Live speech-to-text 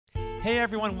Hey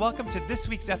everyone, welcome to this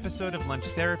week's episode of Lunch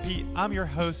Therapy. I'm your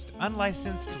host,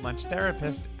 unlicensed lunch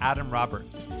therapist, Adam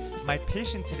Roberts. My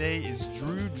patient today is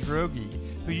Drew Droege,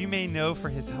 who you may know for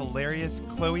his hilarious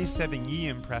Chloe Sevigny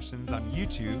impressions on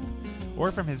YouTube,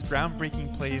 or from his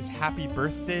groundbreaking plays Happy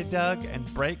Birthday, Doug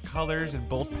and Bright Colors and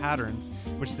Bold Patterns,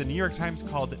 which the New York Times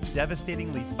called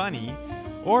devastatingly funny.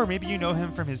 Or maybe you know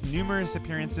him from his numerous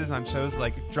appearances on shows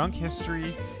like Drunk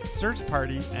History, Search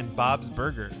Party, and Bob's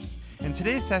Burgers. In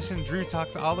today's session, Drew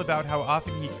talks all about how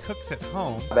often he cooks at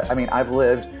home. I mean, I've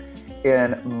lived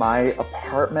in my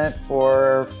apartment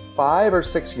for 5 or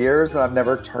 6 years, and I've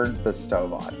never turned the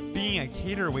stove on. Being a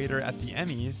cater waiter at the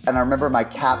Emmys. And I remember my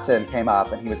captain came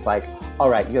up and he was like, all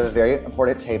right, you have a very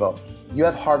important table. You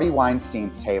have Harvey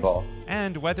Weinstein's table.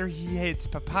 And whether he hates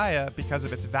papaya because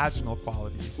of its vaginal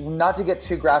qualities. Not to get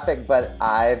too graphic, but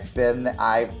I've been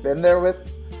there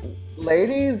with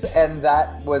ladies, and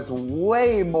that was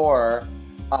way more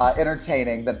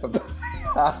entertaining than papaya.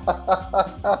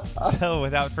 So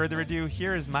without further ado,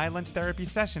 here is my lunch therapy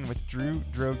session with Drew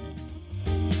Droege.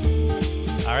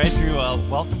 All right, Drew,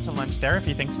 welcome to Lunch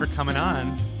Therapy. Thanks for coming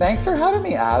on. Thanks for having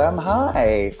me, Adam.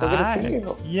 Hi. So good to see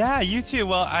you. Yeah, you too.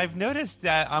 Well, I've noticed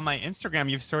that on my Instagram,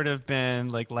 you've sort of been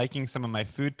liking some of my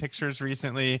food pictures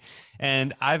recently.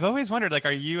 And I've always wondered,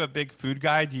 are you a big food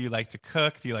guy? Do you like to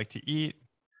cook? Do you like to eat?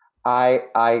 I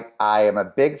am a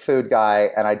big food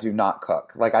guy, and I do not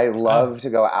cook. I love to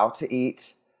go out to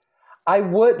eat.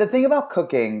 The thing about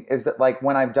cooking is that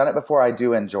when I've done it before, I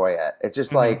do enjoy it. It's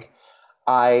just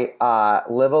I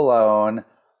live alone,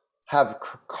 have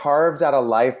carved out a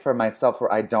life for myself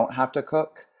where I don't have to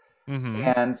cook. Mm-hmm.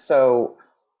 And so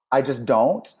I just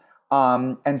don't.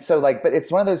 But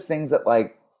it's one of those things that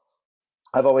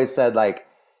I've always said,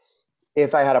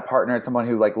 if I had a partner and someone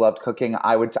who loved cooking,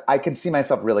 I could see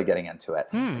myself really getting into it.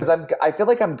 Because I feel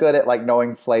like I'm good at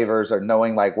knowing flavors or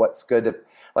knowing what's good to,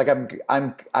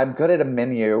 I'm good at a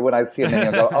menu. When I see a menu,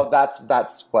 I go, oh,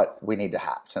 that's what we need to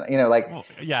have tonight.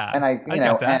 Yeah. And I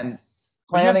and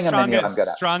planning a menu, I'm good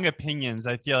at. Strong opinions.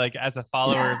 I feel like as a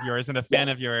follower of yours and a fan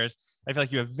of yours, I feel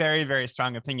like you have very, very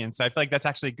strong opinions. So I feel like that's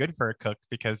actually good for a cook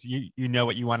because you know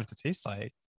what you want it to taste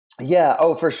like. Yeah.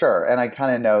 Oh, for sure. And I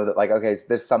kind of know that okay,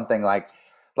 there's something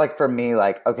for me,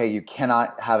 okay, you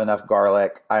cannot have enough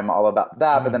garlic. I'm all about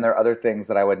that. But then there are other things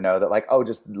that I would know that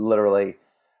just literally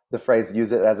the phrase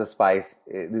 "use it as a spice"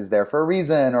 is there for a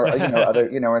reason, or other,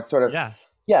 it's sort of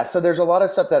yeah. So there's a lot of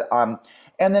stuff that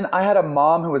and then I had a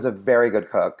mom who was a very good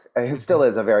cook, who still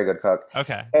is a very good cook.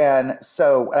 Okay. And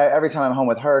so every time I'm home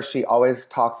with her, she always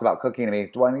talks about cooking to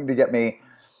me, wanting to get me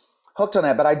hooked on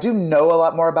it. But I do know a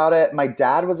lot more about it. My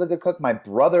dad was a good cook. My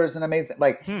brother is an amazing,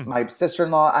 my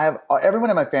sister-in-law. I have everyone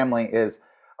in my family is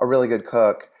a really good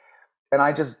cook, and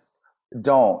I just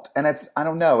don't. And I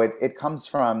don't know. It comes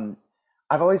from.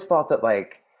 I've always thought that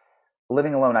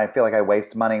living alone, I feel like I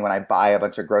waste money when I buy a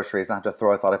bunch of groceries and I have to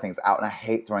throw a lot of things out, and I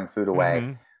hate throwing food away.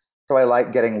 Mm-hmm. So I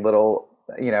like getting little,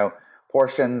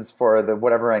 portions for the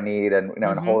whatever I need, and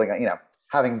and holding,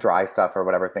 having dry stuff or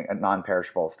whatever thing,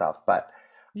 non-perishable stuff. But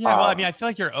yeah, well, I feel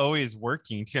like you're always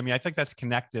working too. I feel like that's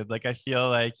connected. I feel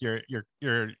like you're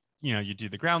you do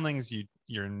the Groundlings,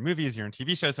 you're in movies, you're in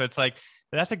TV shows. So it's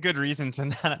that's a good reason to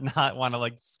not want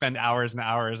to spend hours and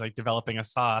hours developing a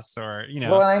sauce or,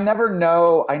 Well, and I never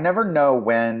know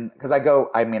when, because I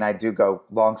do go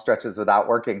long stretches without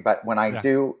working, but when I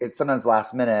do, it's sometimes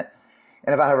last minute.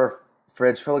 And if I have a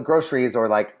fridge full of groceries or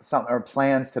or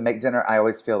plans to make dinner, I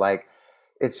always feel like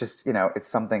it's just, it's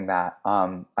something that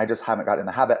I just haven't gotten in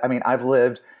the habit. I've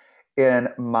lived in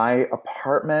my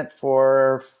apartment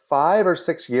for 5 or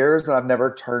 6 years, and I've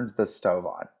never turned the stove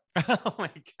on. Oh my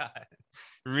God.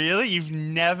 Really? You've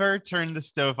never turned the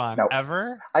stove on? Nope.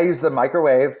 Ever? I use the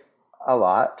microwave a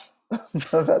lot,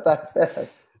 but that's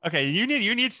it. Okay, you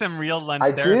need some real lunch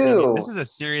therapy. Do. This is a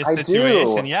serious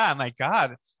situation. Yeah, my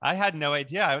God. I had no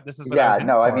idea. This is what I was in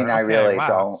for. I really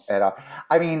don't at all.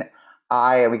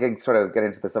 We can sort of get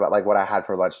into this about what I had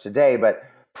for lunch today, but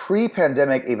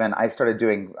pre-pandemic even, I started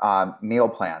doing meal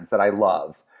plans that I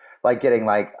love, getting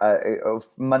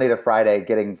Monday to Friday,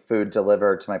 getting food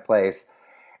delivered to my place.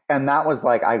 And that was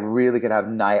I really could have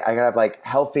I could have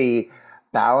healthy,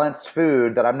 balanced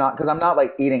food that I'm not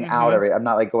eating out I'm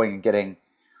not going and getting,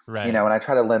 and I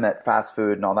try to limit fast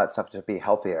food and all that stuff to be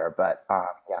healthier. But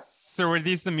yeah. So were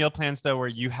these the meal plans though, where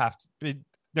you have to,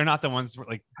 they're not the ones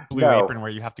Blue Apron where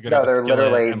you have to go to the skillet?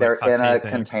 No, they're in a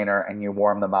container and you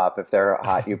warm them up. If they're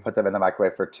hot, you put them in the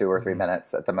microwave for 2 or 3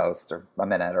 minutes at the most, or a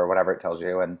minute or whatever it tells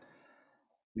you. And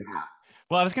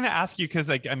Well, I was going to ask you because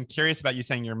like I'm curious about you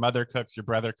saying your mother cooks, your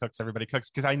brother cooks, everybody cooks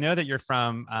because I know that you're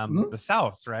from Mhm. the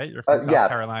South, right? You're from South Yeah,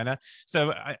 Carolina.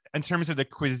 So, in terms of the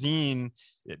cuisine,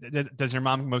 does your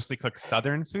mom mostly cook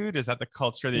Southern food? Is that the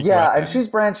culture that you grew yeah, up and in? she's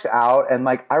branched out, and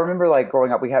like I remember, like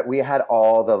growing up, we had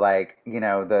all the like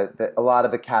the a lot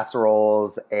of the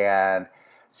casseroles and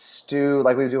stew.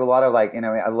 Like we would do a lot of like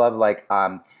I love like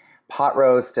pot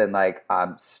roast and like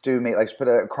stew meat. Like she put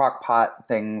a crock pot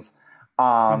things.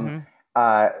 Um,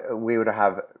 Hmm. we would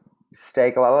have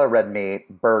steak, a lot of red meat,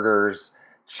 burgers,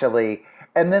 chili,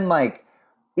 and then like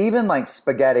even like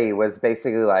spaghetti was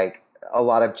basically like a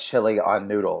lot of chili on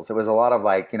noodles. It was a lot of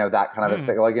like, that kind of a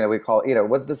thing. Mm. Like, we call,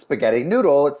 was the spaghetti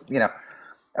noodle.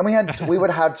 And we would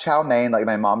have chow mein, like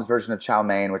my mom's version of chow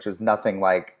mein, which was nothing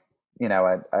like,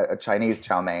 a Chinese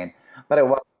chow mein, but it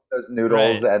was those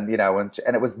noodles Right. and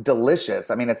it was delicious.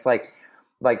 I mean, it's like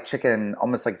chicken,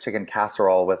 almost like chicken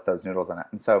casserole with those noodles in it.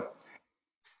 And so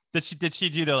Did she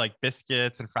do the like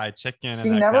biscuits and fried chicken and she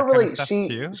like never that kind of really stuff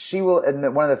too? she will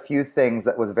and one of the few things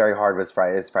that was very hard was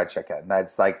fried chicken.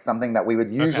 That's like something that we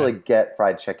would Okay. usually get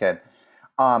fried chicken.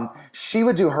 She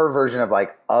would do her version of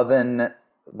like oven,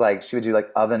 like she would do like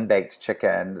oven baked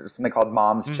chicken, something called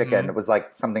mom's chicken. Hmm. It was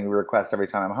like something we request every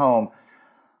time I'm home.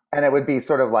 And it would be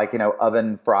sort of like,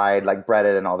 oven fried, like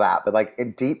breaded and all that. But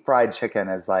like deep fried chicken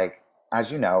is like,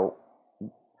 as you know,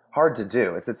 hard to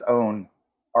do. It's its own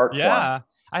art form. Yeah.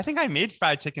 I think I made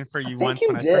fried chicken for I you think once you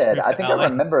when I first did. moved I to think I LA.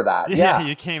 remember that. Yeah, Yeah.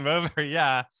 you came over.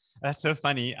 Yeah. That's so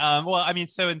funny. Well, I mean,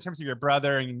 so in terms of your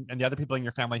brother and the other people in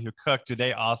your family who cook, do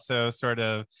they also sort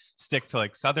of stick to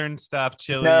like Southern stuff,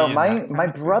 No, chili and my that my kind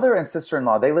of food? brother and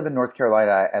sister-in-law, they live in North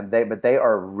Carolina and they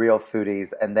are real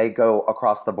foodies and they go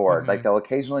across the board. Like Hmm. they'll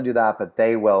occasionally do that, but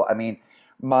they will. I mean,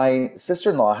 my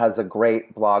sister-in-law has a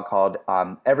great blog called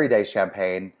Everyday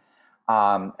Champagne.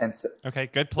 And so, Okay,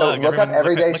 good so plug. look up Everyone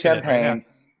Everyday look at it right now. Champagne.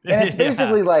 And it's Yeah.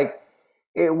 basically like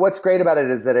what's great about it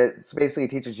is that it basically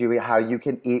teaches you how you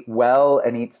can eat well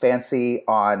and eat fancy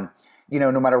on,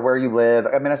 no matter where you live.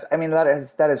 I mean that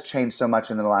has changed so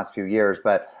much in the last few years,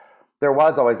 but there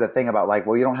was always a thing about like,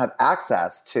 well, you don't have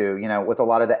access to, with a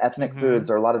lot of the ethnic Hmm. foods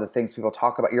or a lot of the things people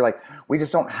talk about. You're like, we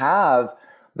just don't have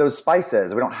those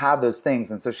spices. We don't have those things.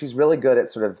 And so she's really good at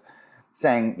sort of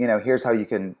saying, here's how you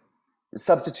can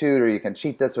substitute or you can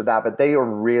cheat this or that. But they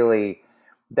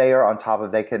are on top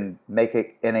of, they can make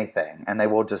it anything and they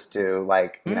will just do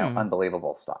like, Hmm.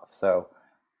 unbelievable stuff. So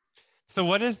So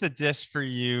what is the dish for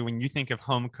you when you think of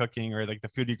home cooking or like the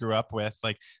food you grew up with?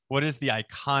 Like, what is the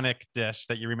iconic dish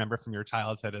that you remember from your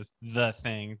childhood as the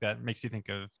thing that makes you think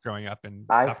of growing up in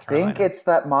I South think Carolina? it's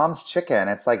that mom's chicken.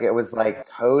 It's like it was like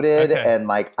coated Okay. and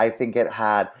like I think it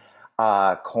had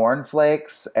corn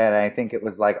flakes and I think it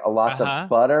was like a lots of Uh-huh.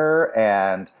 butter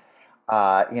and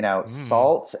Mm.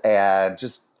 salt and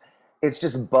just it's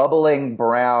just bubbling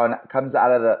brown, comes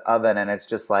out of the oven and it's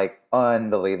just like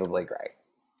unbelievably great.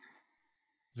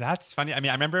 That's funny. I mean,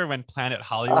 I remember when Planet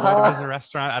Hollywood was a Uh,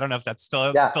 restaurant. I don't know if that's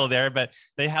still yeah. still there, but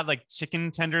they had like chicken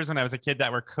tenders when I was a kid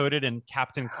that were coated in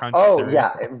Captain Crunch Oh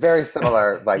yeah, cereal. very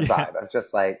similar like Yeah. vibe of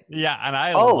just like, Yeah, and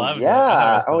I oh loved it. I thought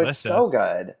it yeah, was oh it's so delicious.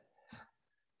 good.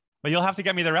 But you'll have to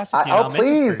get me the recipe and Oh I'll make it for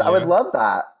please, I would you. love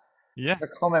that. Yeah. I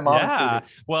call my mom and see. Yeah.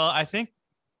 Well, I think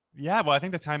yeah, well, I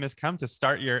think the time has come to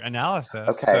start your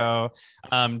analysis. Okay, So,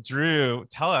 Drew,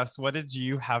 tell us, what did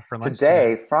you have for lunch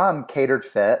today? today from Catered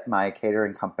Fit, my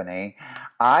catering company,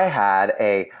 I had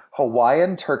a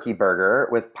Hawaiian turkey burger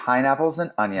with pineapples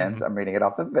and onions. Mhm. I'm reading it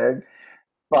off the thing.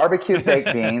 Barbecue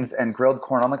baked beans and grilled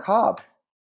corn on the cob.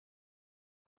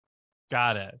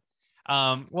 Got it.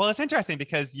 Well, it's interesting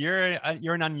because you're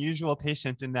an unusual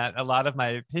patient in that a lot of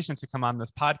my patients who come on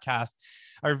this podcast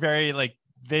are very like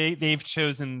they've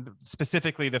chosen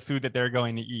specifically the food that they're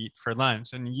going to eat for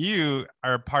lunch, and you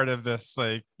are part of this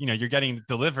like you're getting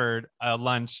delivered a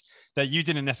lunch that you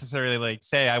didn't necessarily like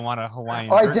say I want a Oh, Hawaiian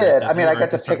I burger, did. I did mean, you? I Or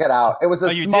got to just sort pick of it out. It was a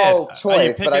oh you did small oh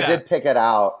you choice, but pick I it out did pick it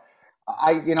out.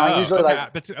 I oh usually okay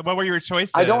like, but what were your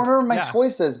I don't choices? remember my Yeah.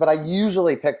 choices, but I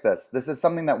usually pick this. This is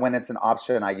something that when it's an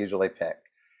option, I usually pick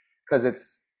because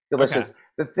it's Okay. delicious.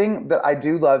 The thing that I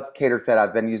do love Catered Fit,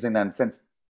 I've been using them since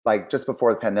like just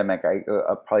before the pandemic. I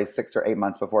probably 6 or 8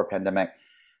 months before pandemic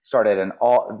started, and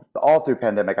all through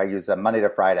pandemic, I use them Monday to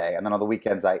Friday, and then on the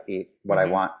weekends I eat what I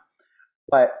Hmm. want.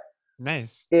 But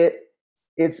Nice. it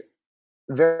it's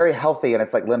very healthy and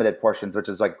it's like limited portions, which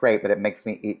is like great, but it makes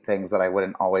me eat things that I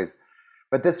wouldn't always.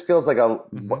 But this feels like a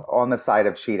Hmm. on the side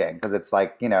of cheating because it's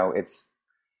like it's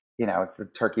the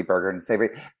turkey burger and savory.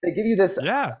 They give you this.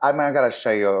 Yeah. I mean, I gotta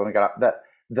show you. I only got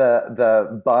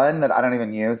the bun that I don't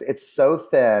even use. It's so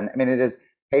thin. I mean, it is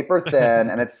paper thin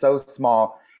and it's so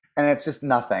small. and it's just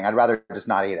nothing. I'd rather just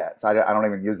not eat it. So I don't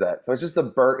even use it. So it's just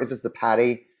it's just the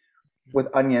patty with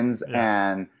onions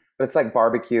Yeah. but it's like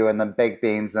barbecue and then baked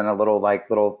beans and a little,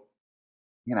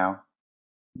 you know,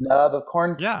 nub of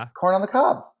Yeah. corn on the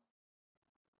cob.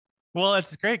 Well,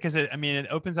 it's great because it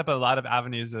opens up a lot of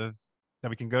avenues of that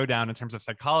we can go down in terms of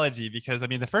psychology. Because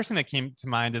the first thing that came to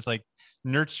mind is like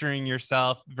nurturing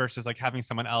yourself versus like having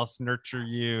someone else nurture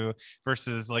you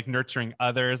versus like nurturing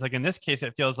others. Like in this case,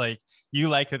 it feels like you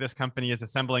like that this company is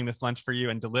assembling this lunch for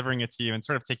you and delivering it to you and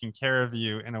sort of taking care of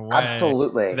you in a way so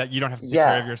Absolutely. that you don't have to take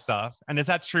care of Yes. yourself. And is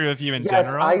that true of you in Yes,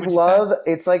 general, I would you say? love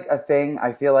it's like a thing.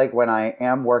 I feel like when I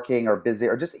am working or busy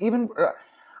or just even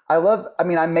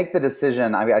I make the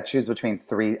decision. I choose between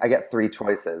three. I get three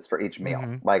choices for each meal,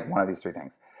 Mm-hmm. like one of these three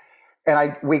things.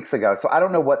 And weeks ago, so I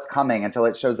don't know what's coming until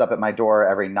it shows up at my door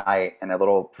every night in a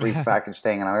little pre-packaged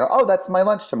thing. And I go, oh, that's my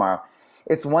lunch tomorrow.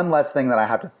 It's one less thing that I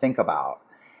have to think about.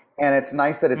 And it's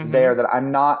nice that it's Mm-hmm. there, that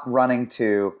I'm not running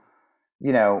to,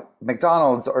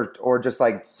 McDonald's or just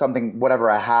like something, whatever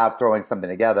I have, throwing something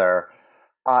together.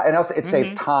 And also, it saves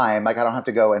Mm-hmm. time. Like I don't have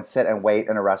to go and sit and wait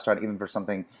in a restaurant, even for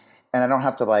something, and I don't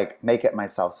have to like make it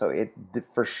myself. So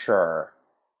for sure,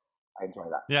 I enjoy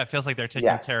that. Yeah, it feels like they're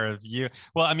taking care Yes, of you.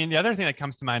 Well, the other thing that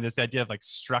comes to mind is the idea of like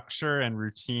structure and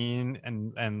routine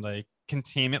and like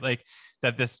containment, like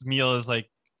that this meal is like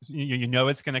you know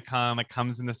it's going to come, it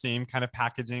comes in the same kind of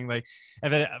packaging, like.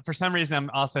 And then for some reason I'm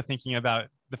also thinking about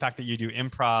the fact that you do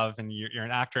improv and you're an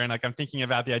actor, and like I'm thinking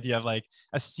about the idea of like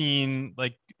a scene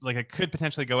like it could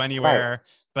potentially go right, anywhere,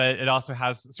 but it also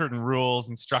has certain rules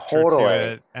and structure to totally.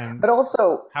 it, and But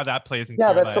also, how that plays into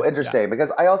yeah, your that's so life. Yeah. interesting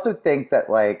because I also think that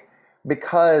like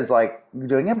because like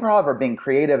doing improv or being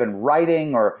creative and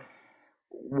writing or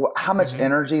how much Mm-hmm.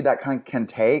 energy that can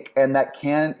take, and that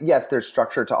can, yes, there's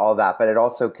structure to all that, but it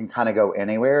also can kind of go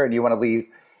anywhere, and you want to leave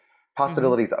Mm-hmm.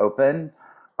 possibilities open.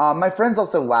 My friends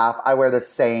also laugh. I wear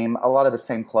a lot of the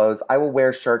same clothes. I will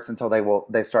wear shirts until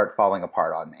they start falling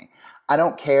apart on me. I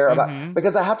don't care about, Mm-hmm.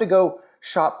 because I have to go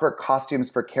shop for costumes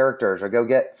for characters or go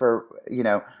get for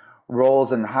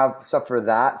roles and have stuff for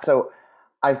that. So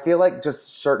I feel like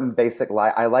just certain basic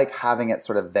life. I like having it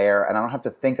sort of there, and I don't have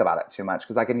to think about it too much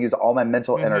because I can use all my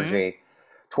mental Mm-hmm. energy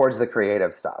towards the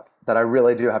creative stuff that I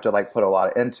really do have to like put a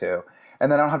lot into.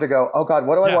 And then I don't have to go, oh God,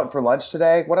 what do I Yeah. want for lunch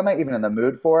today? What am I even in the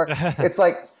mood for? It's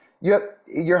like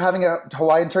you're having a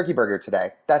Hawaiian turkey burger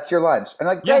today. That's your lunch. And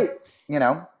like, Yeah. great, you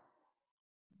know.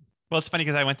 Well, it's funny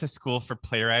because I went to school for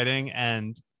playwriting,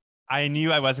 and I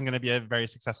knew I wasn't going to be a very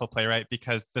successful playwright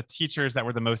because the teachers that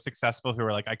were the most successful, who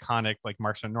were like iconic, like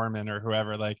Marsha Norman or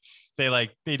whoever,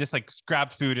 they just like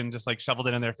grabbed food and just like shoveled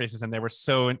it in their faces, and they were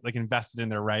so like invested in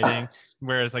their writing.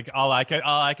 Whereas like all I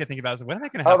could think about was, what am I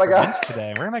going to Oh have my for God. lunch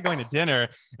today? Where am I going to dinner?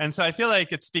 And so I feel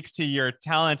like it speaks to your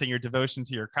talent and your devotion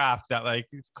to your craft that like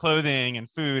clothing and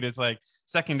food is like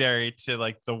secondary to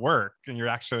like the work, and you're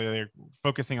actually like,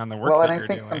 focusing on the work Well, and that I you're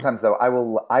think doing. sometimes though I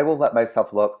will let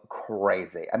myself look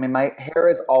crazy. I mean, my hair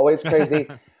is always crazy.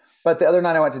 But the other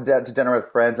night I went to dinner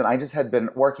with friends, and I just had been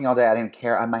working all day. I didn't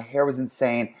care. And my hair was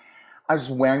insane. I was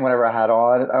just wearing whatever I had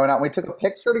on. I went out and we took a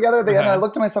picture together at the end. And I Uh-huh.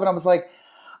 looked at myself and I was like,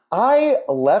 I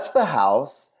left the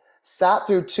house, sat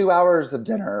through 2 hours of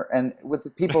dinner and with the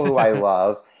people who I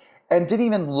love, and didn't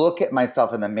even look at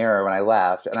myself in the mirror when I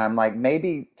left. And I'm like,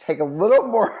 maybe take a little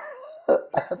more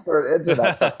effort into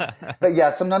that stuff. But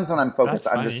yeah, sometimes when I'm focused, That's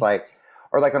I'm just funny. like,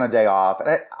 or like on a day off.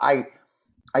 And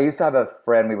I used to have a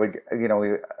friend. We would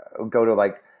go to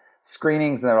like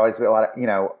screenings, and there'd always be a lot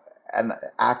of and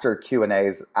actor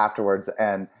Q&As afterwards,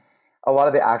 and a lot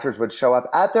of the actors would show up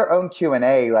at their own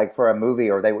Q&A, like for a movie,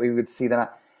 or we would see them,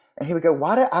 and he would go,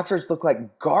 "Why do actors look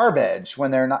like garbage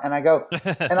when they're not?" And I go,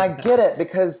 and I get it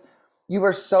because you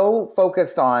are so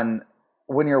focused on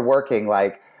when you're working,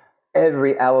 like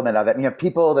every element of it. And you have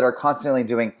people that are constantly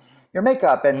doing your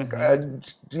makeup and Hmm.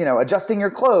 adjusting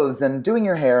your clothes and doing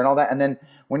your hair and all that. And then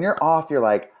when you're off, you're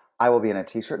like, I will be in a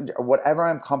t-shirt or whatever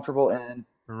I'm comfortable in,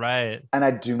 Right. and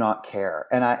I do not care.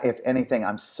 And if anything,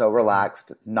 I'm so Mhm.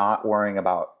 relaxed, not worrying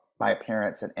about my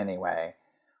appearance in any way.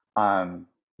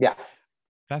 Yeah.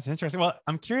 That's interesting. Well,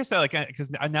 I'm curious though, like, because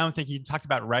now I'm thinking you talked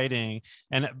about writing,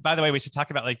 and by the way, we should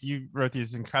talk about like you wrote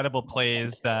these incredible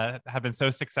plays that have been so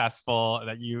successful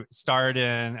that you starred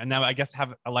in, and now I guess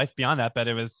have a life beyond that. But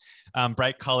it was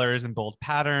Bright Colors and Bold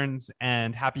Patterns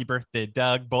and Happy Birthday,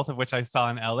 Doug, both of which I saw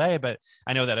in LA, but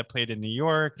I know that it played in New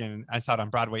York, and I saw it on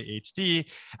Broadway HD.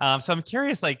 So I'm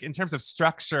curious, like in terms of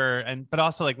structure, and but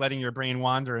also like letting your brain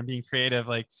wander and being creative,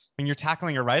 like when you're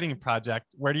tackling a writing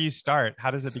project, where do you start?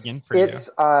 How does it begin for you? It's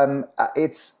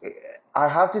I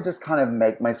have to just kind of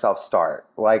make myself start.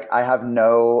 Like I have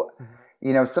no, Mhm.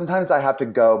 sometimes I have to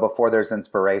go before there's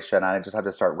inspiration and I just have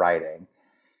to start writing.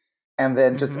 And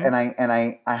then just Mm-hmm.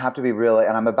 I have to be really,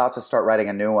 and I'm about to start writing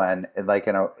a new one like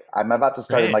I'm about to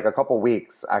start in Great. like a couple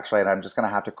weeks actually, and I'm just going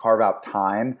to have to carve out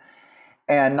time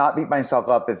and not beat myself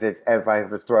up if I have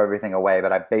to throw everything away,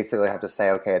 but I basically have to say,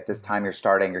 okay, at this time you're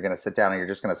starting, you're going to sit down and you're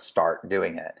just going to start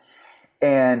doing it.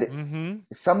 And Mm-hmm.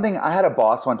 something I had a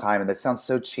boss one time, and this sounds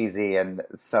so cheesy and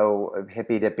so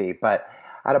hippy dippy, but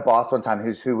I had a boss one time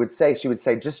who would say, she would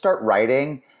say, just start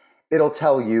writing. It'll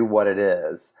tell you what it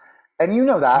is. And you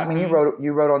know that. I mean, Mm-hmm. you've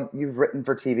written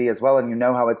for TV as well, and you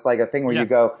know how it's like a thing where you Yeah.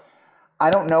 go, I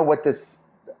don't know what this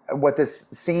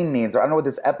scene means, or I don't know what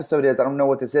this episode is. I don't know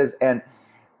what this is. And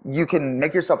you can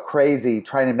make yourself crazy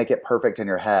trying to make it perfect in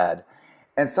your head.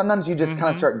 And sometimes you just kind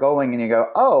of Mm-hmm. start going and you go,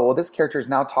 oh, well, this character is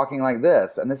now talking like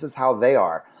this, and this is how they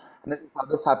are. And this is how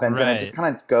this happens. And it just Right.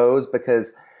 kind of goes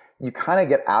because you kind of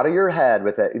get out of your head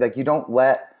with it. Like you don't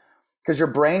because your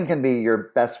brain can be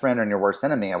your best friend and your worst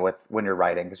enemy when you're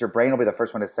writing, because your brain will be the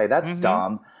first one to say, that's Mm-hmm.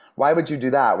 dumb. Why would you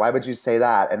do that? Why would you say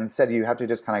that? And instead you have to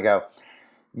just kind of go,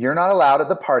 you're not allowed at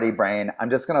the party, brain. I'm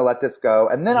just going to let this go.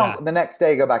 And then Yeah. I'll the next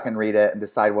day go back and read it and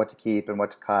decide what to keep and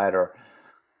what to cut. Or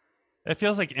It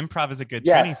feels like improv is a good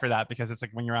training for yes, that because it's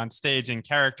like when you're on stage in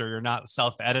character, you're not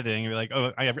self-editing. You're like,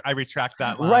 oh, I retract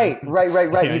that line. right.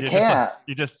 You You're just like can't.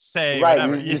 you just say Right, you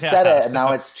whatever. you said Yeah. it, and So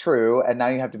now it's true, and now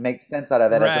you have to make sense out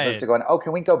of it, as opposed right. to going, "Oh,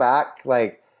 can we go back?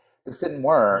 Like this didn't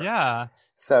work." Yeah.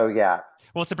 So yeah,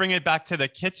 Well, to bring it back to the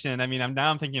kitchen, I mean,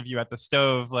 I'm thinking of you at the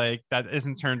stove, like that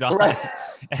isn't turned on, right.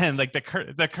 and like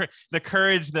the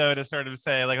courage though to sort of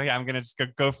say like, okay, I'm gonna just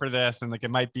go for this, and like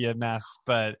it might be a mess,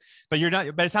 but you're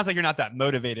not. But it sounds like you're not that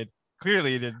motivated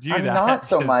clearly to do I'm that not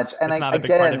so because much, and it's I not a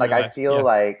big part again, of like your I life. feel Yeah.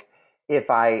 like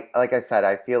like I said,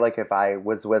 I feel like if I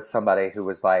was with somebody who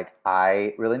was like,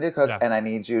 "I really need to cook, Yeah. and I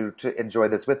need you to enjoy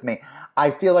this with me,"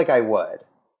 I feel like I would.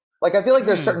 Like I feel like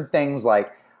there's Hmm. certain things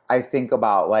like I think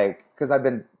about, like because I've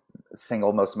been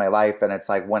single most of my life, and it's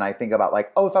like when I think about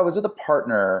like, oh, if I was with a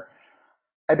partner,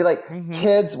 I'd be like, Mm-hmm.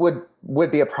 kids would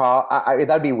be a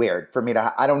that'd be weird for me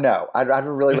to. I don't know. I'd have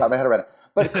to really wrap my head around it.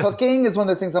 But cooking is one of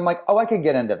those things I'm like, oh, I could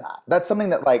get into that. That's something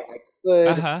that like I could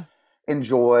Uh-huh.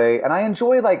 enjoy, and I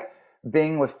enjoy like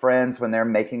being with friends when they're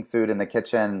making food in the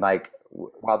kitchen. Like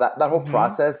while that whole Mm-hmm.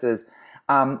 process is,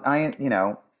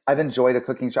 I've enjoyed a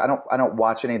cooking show. I don't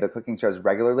watch any of the cooking shows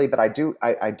regularly, but I do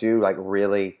like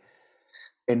really.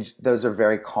 And those are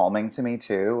very calming to me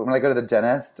too. When I go to the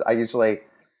dentist,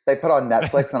 they put on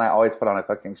Netflix, and I always put on a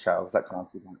cooking show because that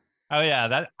calms me down. Oh yeah,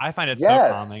 that I find it so Yes,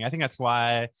 calming. I think that's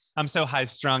why I'm so high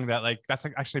strung that like that's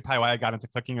like actually probably why I got into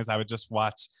cooking is I would just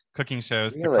watch cooking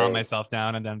shows to calm really. myself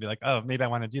down and then be like, oh, maybe I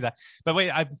want to do that. But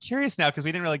wait, I'm curious now because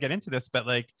we didn't really get into this, but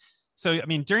like, so I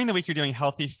mean, during the week you're doing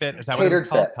Healthy Fit. Is that what it was Catered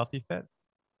called? fit. Healthy Fit?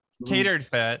 Mhm. Catered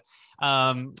Fit.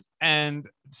 And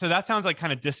so that sounds like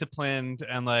kind of disciplined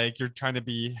and like you're trying to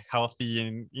be healthy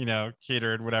and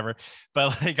catered whatever,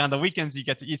 but like on the weekends you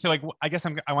get to eat. So like I guess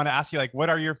I want to ask you like what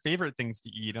are your favorite things to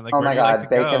eat and like Oh where my do you like to God,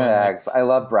 bacon go and and like eggs. I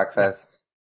love yeah. breakfast.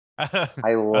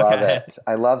 I love Okay. it.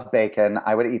 I love bacon.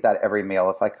 I would eat that every meal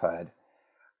if I could.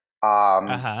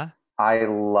 Um, Uh-huh. I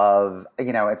love,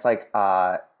 it's like,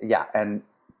 yeah, and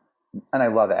I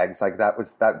love eggs. Like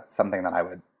that's something that I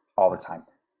would all the time.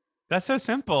 That's so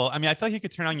simple. I mean, I feel like you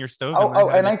could turn on your stove and Oh, learn oh,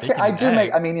 how to and make bacon I and do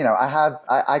make. I mean, eggs.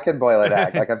 I can boil an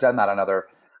egg. Like I've done that on other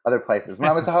places. When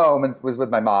I was home and was with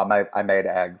my mom, I made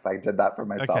eggs. I did that for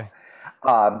myself. Okay.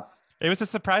 Um, It was a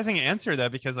surprising answer though,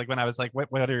 because like when I was like,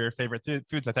 what are your favorite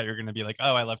foods? I thought you were going to be like,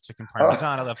 oh, I love chicken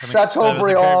parmesan. I love something. But it was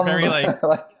like very, very Chateaubriand. like,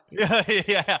 Like, yeah,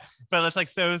 yeah. But it's like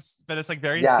but it's like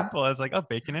very yeah. simple. It's like, oh,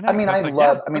 bacon and I eggs. mean, So it's like,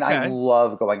 yeah, I okay.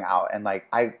 love going out, and like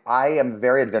I am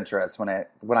very adventurous when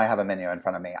I have a menu in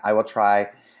front of me. I will try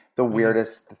the Mm-hmm,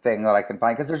 weirdest thing that I can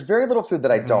find because there's very little food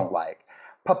that I mm-hmm. don't like.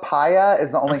 Papaya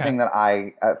is the only Okay. thing that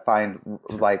I find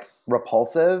like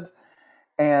repulsive,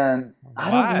 and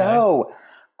I don't Why? know.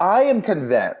 I am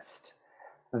convinced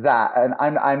that, and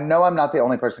I know I'm not the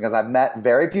only person because I've met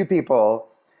very few people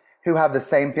who have the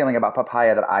same feeling about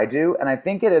papaya that I do, and I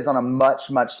think it is on a much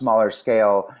smaller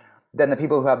scale than the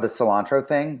people who have the cilantro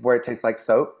thing where it tastes like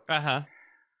soap. Uh-huh.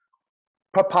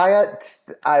 Papaya,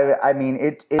 it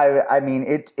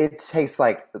tastes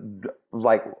like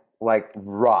like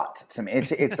rot to me.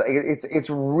 It's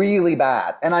really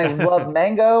bad. And I love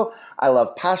mango. I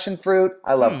love passion fruit.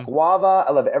 I love Hmm. guava.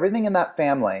 I love everything in that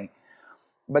family.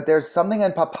 But there's something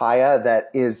in papaya that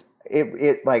is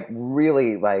it like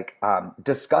really like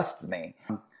disgusts me.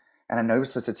 And I know you're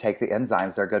supposed to take the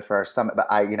enzymes; they're good for our stomach. But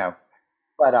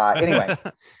anyway,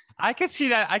 I could see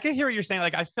that. I could hear what you're saying.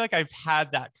 Like, I feel like I've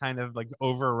had that kind of like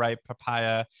overripe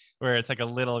papaya where it's like a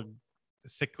little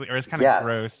sickly, or it's kind of Yes.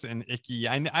 gross and icky.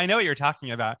 I know what you're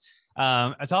talking about.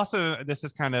 It's also, this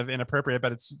is kind of inappropriate,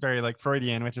 but it's very like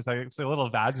Freudian, which is like it's a little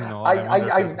vaginal. I And I wonder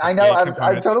if there's like I a know gay I've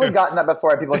component totally to gotten that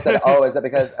before. And people said, "Oh, is that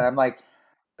because?" And I'm like,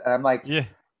 yeah.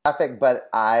 graphic, but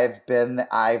I've been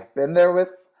there with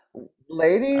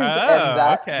ladies, and Oh,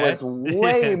 that okay. was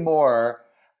way more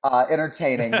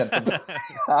entertaining than.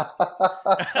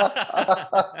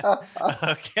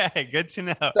 Okay, good to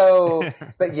know. So,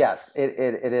 but yes, it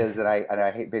is, and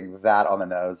I hate being that on the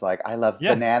nose. Like I love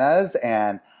Yeah. bananas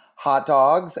and hot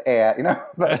dogs, and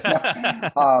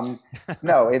but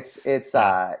no, it's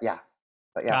Yeah. yeah,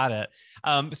 but yeah, Got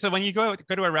it. So when you go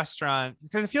to a restaurant,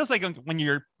 because it feels like when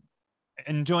you're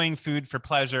enjoying food for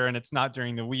pleasure and it's not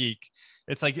during the week,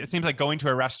 it's like it seems like going to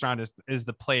a restaurant is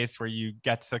the place where you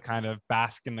get to kind of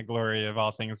bask in the glory of all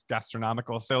things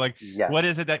gastronomical. So like what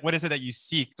is yes. it that you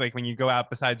seek, like when you go out,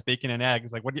 besides bacon and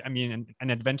eggs? Like what do you, I mean, and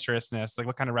adventurousness, like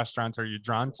what kind of restaurants are you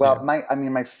drawn to? Well, my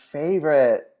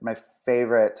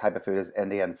favorite type of food is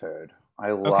Indian food. I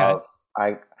Okay. love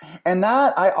I and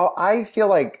that I feel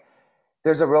like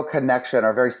there's a real connection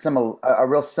or very similar a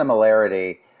real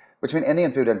similarity between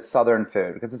Indian food and Southern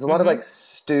food because it's a lot of Mm-hmm. like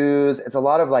stews. It's a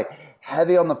lot of like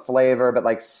heavy on the flavor, but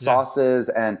like Yeah. sauces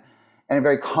and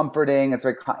very comforting. It's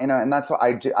very and that's what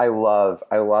I do. I love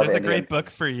There's a Indian great food. book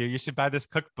for you. You should buy this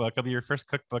cookbook. It'll be your first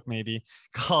cookbook, maybe,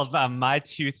 called My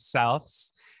Tooth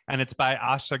Souths. And it's by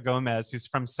Asha Gomez, who's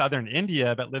from Southern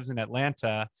India, but lives in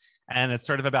Atlanta. And it's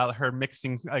sort of about her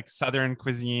mixing like Southern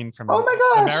cuisine Oh from my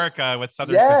gosh! America with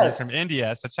Southern cuisine from Yes.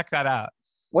 India. So check that out.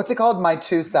 What's it called? My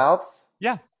Two Souths.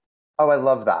 Yeah, Oh, I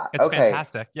love that. it's Okay,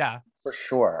 fantastic. Yeah. for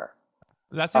sure.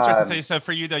 That's interesting. So, Um, so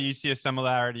for you, though, you see a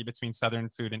similarity between Southern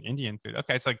food and Indian food.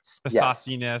 Okay. It's like the yes,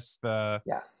 sauciness, the,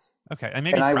 yes. okay. And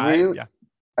maybe And fried. Yeah.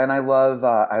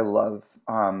 I love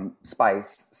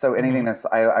spice. So anything Hmm. that's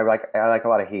I like a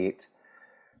lot of heat.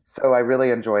 So I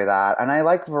really enjoy that, and I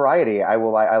like variety. I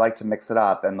like to mix it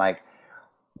up, and like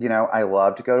I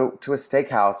love to go to a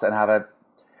steakhouse and have a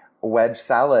wedge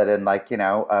salad and like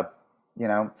a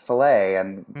fillet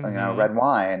and Hmm. red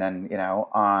wine and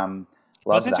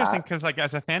Well, it's love interesting that. because, like,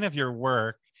 as a fan of your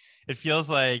work, it feels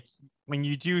like when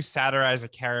you do satirize a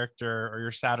character or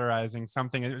you're satirizing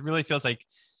something, it really feels like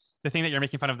the thing that you're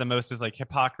making fun of the most is like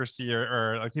hypocrisy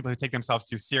or like people who take themselves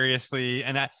too seriously.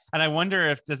 And I wonder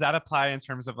if does that apply in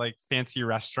terms of like fancy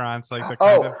restaurants, like the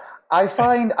kind Oh, of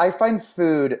I find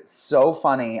food so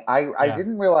funny. I yeah.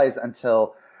 didn't realize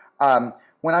until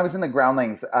when I was in the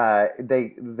Groundlings.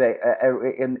 They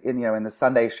in in the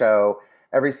Sunday show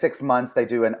every 6 months they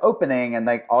do an opening and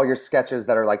like all your sketches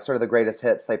that are like sort of the greatest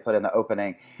hits they put in the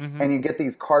opening, Hmm. and you get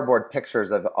these cardboard pictures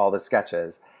of all the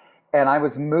sketches. And I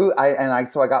was moved.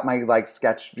 So I got my like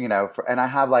sketch, and I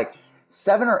have like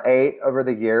 7 or 8 over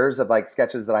the years of like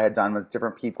sketches that I had done with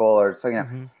different people or so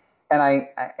Hmm. and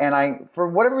I for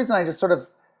whatever reason I just sort of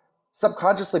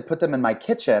subconsciously put them in my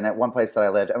kitchen at one place that I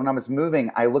lived. And when I was moving,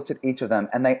 I looked at each of them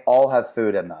and they all have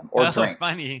food in them or Oh, drink.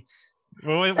 funny.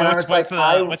 And I was like,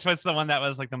 Which was the one that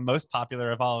was like the most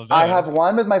popular of all of I have those?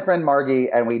 one with my friend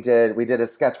Margie, and we did a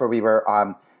sketch where we were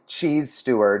cheese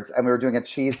stewards, and we were doing a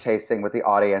cheese tasting with the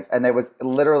audience, and there was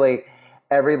literally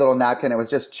every little napkin. It was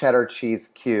just cheddar cheese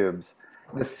cubes,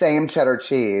 the same cheddar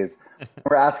cheese.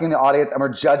 We're asking the audience, and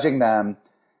we're judging them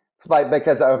like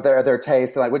because of their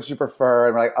taste, and like, what did you prefer?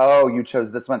 And we're like, oh, you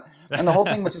chose this one, and the whole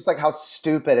thing was just like how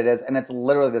stupid it is, and it's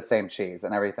literally the same cheese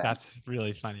and everything. That's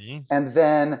really funny. And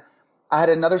then I had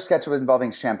another sketch that was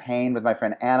involving champagne with my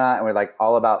friend Anna, and we're like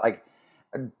all about like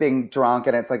being drunk,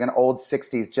 and it's like an old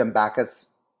 '60s Jim Backus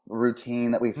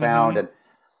routine that we found, Hmm.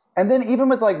 and then even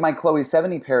with like my Chloe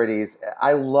 70 parodies,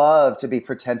 I love to be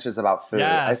pretentious about food.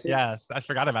 I Yes, think, yes. I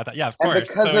forgot about that. Yeah, of and course.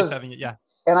 because Chloe of Sevigny. Yeah.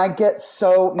 and I get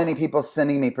so many people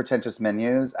sending me pretentious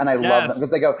menus, and I love them Yes. because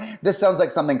they go, "This sounds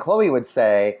like something Chloe would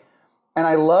say," and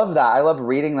I love that. I love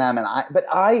reading them,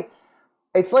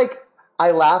 it's like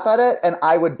I laugh at it, and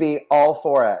I would be all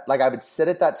for it. Like I would sit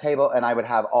at that table, and I would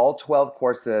have all 12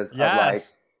 courses of like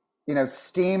Yes.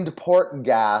 steamed pork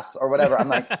gas or whatever. I'm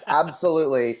like,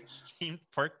 absolutely. Steamed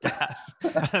pork gas.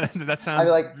 That I'd be sounds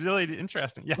like, really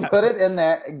interesting. Yeah. put it in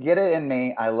there, get it in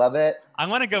me. I love it. I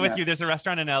want to go You with know. you. There's a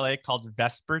restaurant in LA called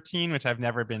Vespertine, which I've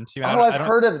never been to. Oh, I I've don't,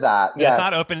 heard of that. it's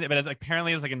not Yes. open, but it, like,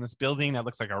 apparently it's like in this building that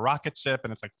looks like a rocket ship,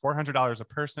 and it's like $400 a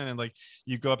person. And like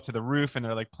you go up to the roof, and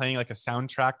they're like playing like a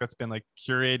soundtrack that's been like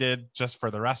curated just for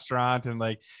the restaurant, and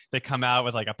like they come out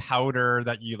with like a powder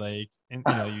that you like, and,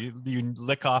 you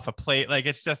lick off a plate. Like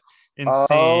it's just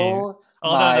insane. Oh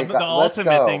Although my the God. Let's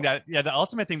ultimate thing go. that the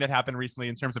ultimate thing that happened recently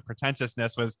in terms of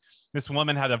pretentiousness was this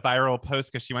woman had a viral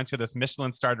post because she went to this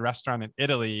Michelin starred restaurant in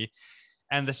Italy,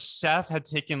 and the chef had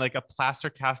taken like a plaster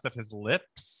cast of his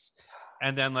lips,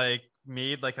 and then like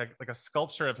made like a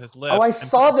sculpture of his Oh, I lips and put,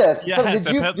 saw this. So yeah,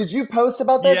 so put, did you post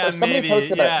about this, yeah, or somebody maybe,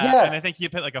 posted about it? yeah, and I Yes. think he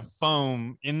put like a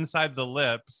foam inside the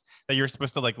lips that you were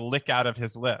supposed to like lick out of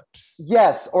his lips.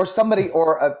 Yes, or somebody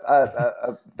or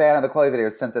a fan of the Chloe video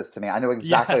sent this to me. I know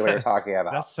exactly what you're Yeah, talking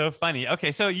about. that's so funny.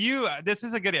 Okay, so you this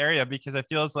is a good area because it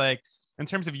feels like in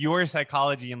terms of your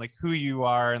psychology and like who you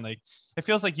are, and like it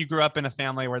feels like you grew up in a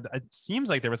family where it seems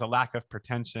like there was a lack of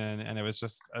pretension and it was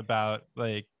just about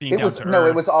like being It down was to no,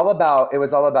 earth. it was all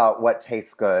about what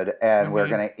tastes good and we're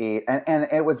Mm-hmm. gonna eat. And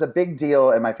it was a big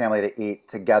deal in my family to eat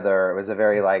together. It was a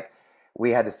very like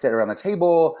we had to sit around the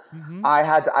table. Mm-hmm. I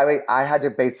had to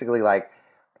basically like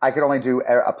I could only do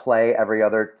a play every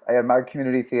other in my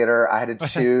community theater. I had to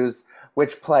choose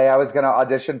which play I was gonna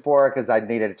audition for because I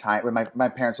needed time. When my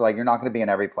parents were like, "You're not gonna be in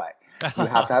every play. You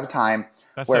have to have time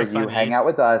That's where so you hang funny. out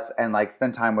with us and like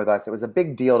spend time with us." It was a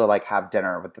big deal to like have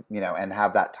dinner with and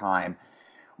have that time.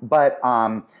 But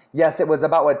yes, it was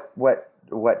about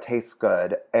what tastes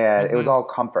good, and it was Mm-hmm. all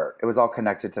comfort. It was all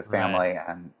connected to Right. family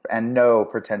and no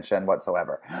pretension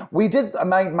whatsoever. We did.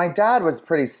 My dad was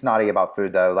pretty snotty about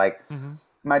food though. Like Mm-hmm.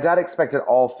 my dad expected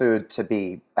all food to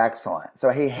be excellent, so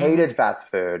he Mm-hmm. hated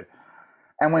fast food.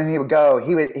 And when he would go,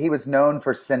 he was known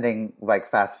for sending like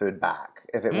fast food back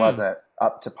if it Mm. wasn't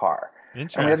up to par. And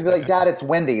we had to be Interesting. like, Dad, it's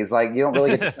Wendy's. Like, you don't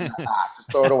really get to send that Okay. back.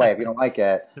 Just throw it away if you don't like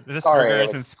it. This Sorry. burger It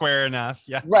isn't was square enough.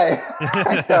 Yeah. right.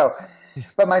 I know.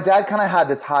 But my dad kind of had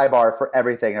this high bar for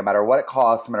everything, no matter what it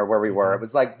cost, no matter where we were. Mm-hmm. It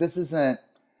was like, this isn't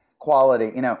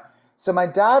quality. So my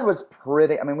dad was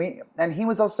pretty, I mean, and he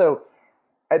was also,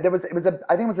 I think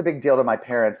it was a big deal to my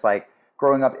parents, like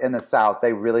growing up in the South,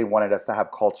 they really wanted us to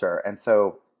have culture. And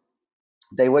so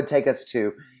they would take us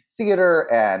to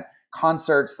theater and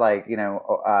concerts like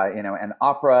and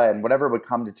opera and whatever would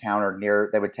come to town or near.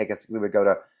 They would take us. We would go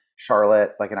to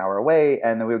Charlotte, like an hour away,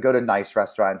 and then we would go to nice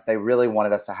restaurants. They really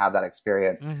wanted us to have that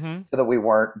experience, Mm-hmm. so that we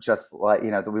weren't just like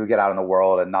that we would get out in the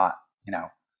world and not know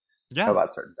Yeah.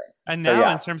 about certain things. And So now,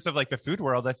 yeah, in terms of like the food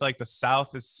world, I feel like the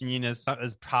South is seen as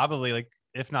probably like,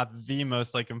 if not the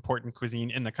most like important cuisine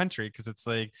in the country, because it's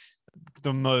like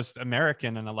the most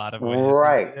American in a lot of ways. And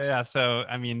right. yeah, so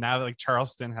I mean, now like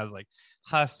Charleston has like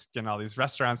Husk and all these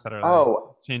restaurants that are like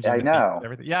Oh, changing I the face know. of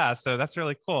everything. Yeah, so that's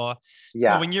really cool. So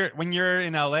Yeah, when you're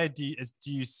in LA, do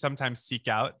you sometimes seek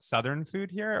out Southern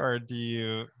food here, or do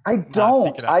you I not seek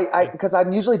don't. it out? I because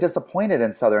I'm usually disappointed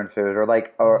in Southern food or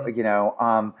like or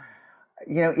Mhm.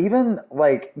 even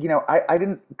like I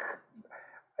didn't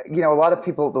a lot of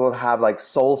people will have like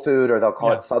soul food or they'll call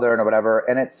Yeah. it southern or whatever,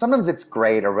 and it's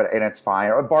great and it's fine,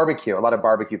 or barbecue, a lot of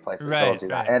barbecue places that'll Right. do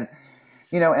that. Right. And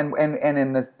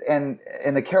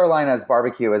in the Carolinas,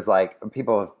 barbecue is like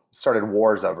people have started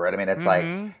wars over it. I mean, it's like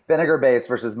Mm-hmm. vinegar based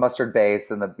versus mustard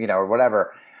based and or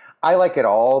whatever. I like it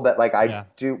all, but like I Yeah.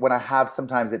 do when I have,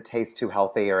 sometimes it tastes too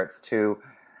healthy or it's too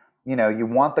you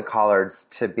want the collards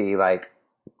to be like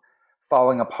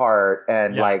falling apart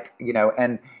and Yeah. like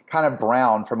and kind of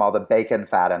brown from all the bacon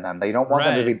fat in them. You don't want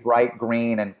them to be Right. bright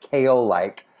green and kale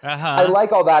like. I Uh-huh.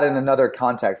 like all that in another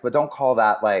context, but don't call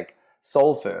that like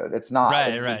soul food. It's not.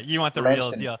 Right, It's right. You want the drenched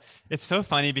real in deal. It's so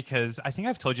funny because I think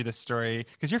I've told you this story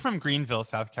because you're from Greenville,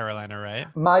 South Carolina, right?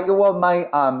 my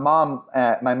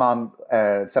mom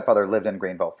stepfather lived in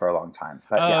Greenville for a long time,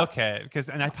 but Oh, yeah. okay. Because,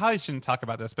 and I probably shouldn't talk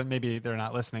about this, but maybe they're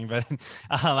not listening. But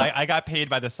I got paid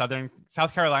by the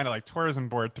South Carolina like tourism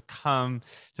board to come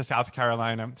to South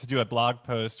Carolina to do a blog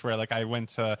post where like I went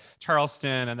to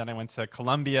Charleston and then I went to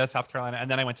Columbia, South Carolina, and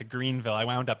then I went to Greenville. I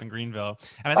wound up in Greenville,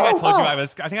 and I think I Oh told you wow. I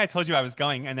think I told you I was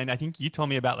going, and then I think you told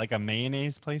me about like a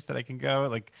mayonnaise place that I can go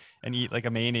like and eat like a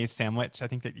mayonnaise sandwich. I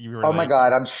think that you were Oh my like,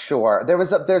 God, I'm sure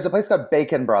there's a place called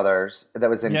Bacon Brothers that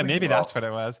was in yeah, maybe Greenville that's what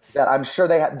it was. that I'm sure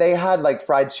they had like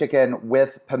fried chicken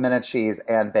with pimento cheese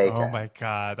and Oh bacon my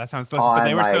God, that sounds delicious. But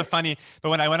they on were so like. funny. But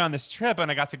when I went on this trip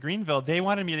and I got to Greenville, they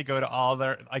wanted me to go to all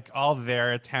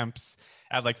their attempts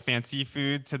at like fancy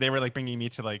food. So they were like bringing me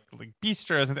to like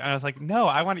bistros, and I was like, no,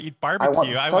 I want to eat I want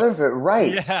barbecue. I want, Southern food,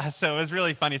 right? yeah. So it was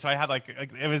really funny. So I had like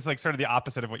it was like sort of the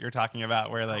opposite of what you're talking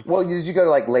about, where like, Well, did you go to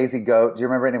like Lazy Goat? Do you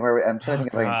remember anywhere? I'm trying to oh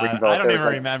think of like in God, Greenville I if don't there was even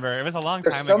like remember. It was a long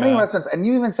there's time so many ago. restaurants, and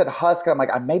you even said Husk, and I'm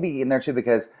like I may be in there too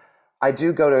because I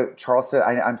do go to Charleston.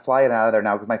 I'm flying out of there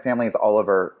now because my family is all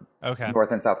over Okay.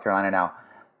 North and South Carolina now,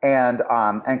 and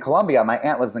Columbia. My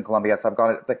aunt lives in Columbia, so I've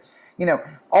gone. But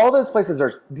all those places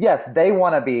are, yes, they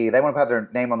want to have their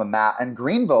name on the map, and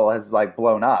Greenville has like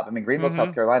blown up. I mean, Greenville, Mm-hmm.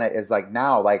 South Carolina is like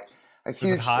now like a Was it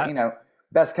huge hot?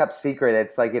 best kept secret.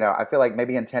 It's like I feel like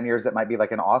maybe in 10 years it might be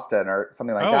like in Austin or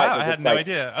something like Oh that wow, I because had it's no like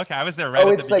idea. Okay, I was there right oh,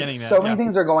 at the it's like beginning then. so many Yeah.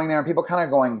 things are going there, and people kind of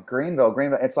going Greenville.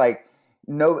 It's like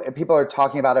no people are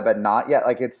talking about it, but not yet.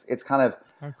 Like it's kind of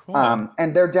Oh, cool.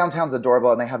 and their downtown's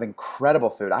adorable and they have incredible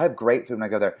food. I have great food when I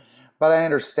go there, but I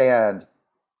understand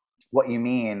what you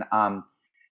mean.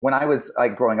 When I was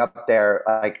like growing up there,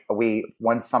 like we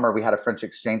one summer we had a French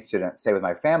exchange student stay with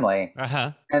my family,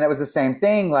 Uh-huh. and it was the same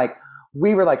thing. Like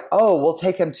we were like, oh, we'll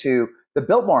take him to the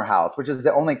Biltmore House, which is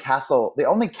the only castle. The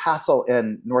only castle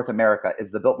in North America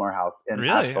is the Biltmore House in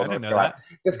Really? I Asheville, didn't North know Carolina.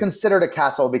 that. It's considered a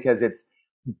castle because it's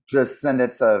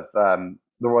descendants of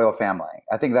the royal family.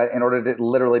 I think that in order to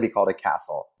literally be called a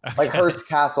castle, like Okay. Hearst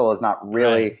Castle is not Right.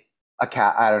 really a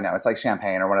cat. I don't know. It's like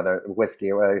champagne or one of the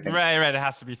whiskey or whatever you think, Right, right. It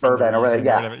has to be from the bourbon or whatever. region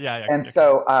or Yeah. whatever. Yeah, yeah. And Okay.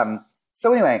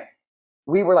 so anyway,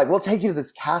 we were like, we'll take you to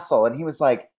this castle. And he was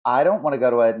like, I don't want to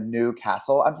go to a new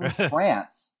castle. I'm from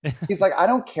France. He's like, I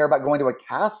don't care about going to a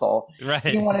castle. He Right.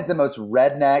 wanted the most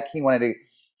redneck. He wanted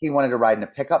to ride in a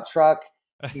pickup truck.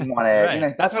 He wanted, Right.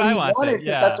 That's that's what what I he wanted. wanted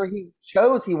because that's Yeah. where he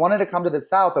chose. He wanted to come to the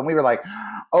South. And we were like,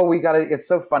 oh, we got to, it's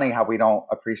so funny how we don't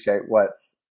appreciate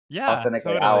what's Yeah,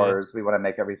 authentically totally. ours. We want to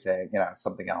make everything,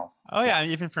 something else. Oh Yeah. yeah,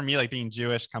 and even for me, like being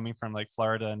Jewish, coming from like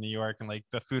Florida and New York, and like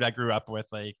the food I grew up with,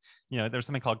 like there's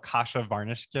something called kasha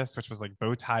varnishkis, which was like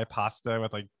bow tie pasta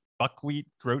with like buckwheat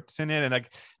groats in it, and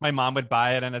like my mom would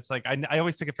buy it, and it's like I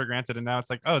always took it for granted, and now it's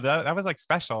like, oh, that was like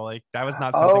special, like that was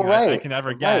not Oh, something I right. can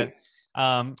ever get.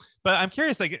 Right. But I'm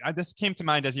curious, like this came to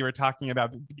mind as you were talking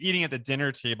about eating at the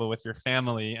dinner table with your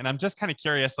family, and I'm just kind of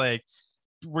curious, like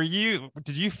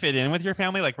did you fit in with your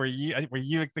family, like were you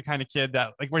like the kind of kid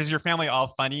that like was your family all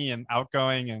funny and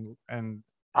outgoing and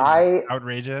I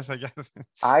outrageous, I guess?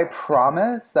 I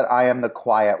promise that I am the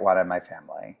quiet one in my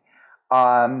family.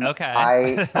 Okay.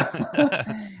 I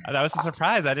That was a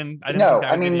surprise. I didn't think no, that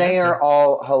I would be mean the they answer. are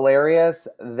all hilarious.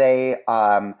 They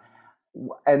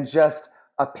and just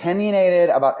opinionated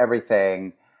about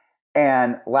everything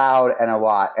and loud and a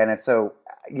lot. And it's so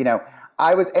you know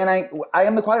I was and I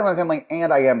am the quiet one in my family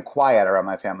and I am quiet around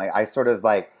my family. I sort of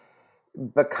like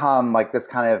become like this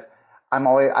kind of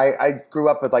I grew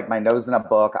up with like my nose in a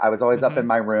book. I was always up Mm-hmm. in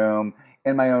my room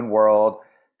in my own world,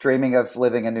 dreaming of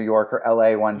living in New York or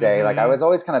LA one day. Like I Mm-hmm. was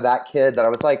always kind of that kid that I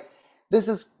was like, this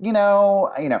is,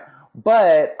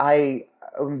 but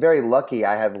I'm very lucky.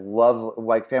 I have love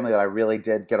like family that I really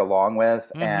did get along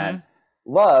with and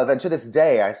Mm-hmm. love. And to this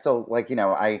day, I still like,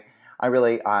 I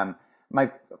really, my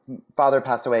father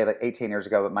passed away like 18 years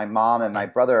ago, but my mom and my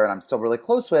Sorry. brother and I'm still really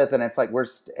close with. And it's like,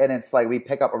 and it's like we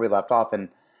pick up where we left off. And,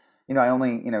 I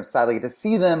only, sadly get to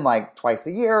see them like twice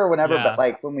a year or whenever. But Yeah.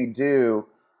 like when we do,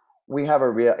 we have a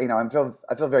real,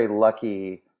 I feel very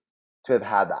lucky to have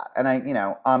had that.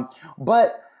 And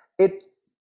but it,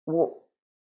 well,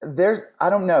 I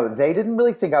don't know, they didn't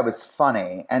really think I was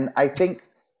funny. And I think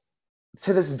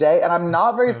to this day, and I'm That's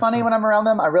not very so funny fun. when I'm around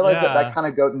them, I realize that Yeah. kind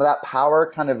of that power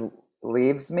kind of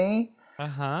leaves me.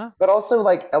 Uh-huh. But also,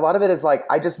 like, a lot of it is like,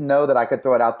 I just know that I could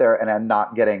throw it out there and I'm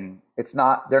not getting,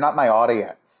 they're not my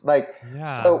audience. Like,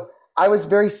 Yeah. so I was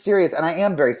very serious, and I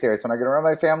am very serious when I get around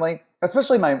my family,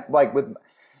 especially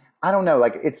I don't know,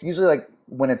 like, it's usually like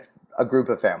when it's a group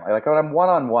of family. Like, when I'm one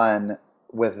on one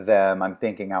with them, I'm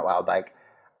thinking out loud, like,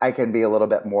 I can be a little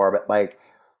bit more, but like,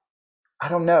 I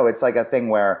don't know. It's like a thing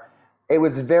where it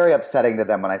was very upsetting to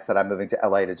them when I said I'm moving to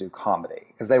LA to do comedy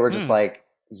because they were just Hmm. like,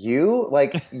 you're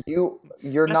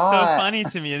That's so not. funny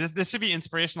to me. This should be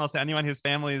inspirational to anyone whose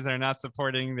families are not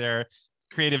supporting their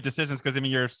creative decisions. Because I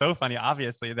mean, you're so funny.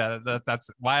 Obviously, that's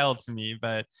wild to me.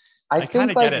 But I I kind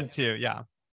think of get it too. Yeah.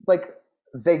 like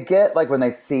they get like when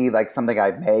they see like something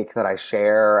I make that I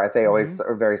share, they Mm-hmm. always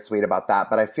are very sweet about that.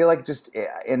 But I feel like just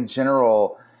in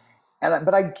general,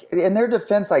 but in their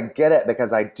defense, I get it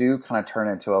because I do kind of turn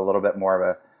into a little bit more of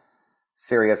a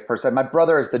serious person. My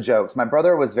brother is the jokes. My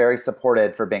brother was very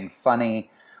supported for being funny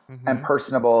and Mm-hmm.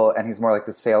 personable, and he's more like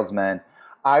the salesman.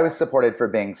 I was supported for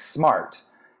being smart,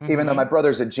 even though Mm-hmm. my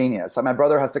brother's a genius. Like my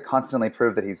brother has to constantly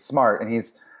prove that he's smart, and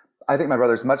I think my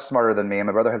brother's much smarter than me, and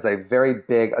my brother has a very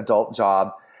big adult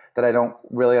job that I don't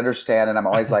really understand, and I'm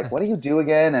always like, "What do you do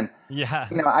again?" And Yeah.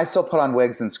 I still put on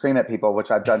wigs and scream at people,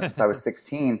 which I've done since I was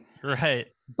 16. Right.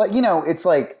 But it's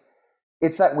like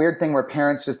it's that weird thing where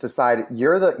parents just decide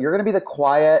you're going to be the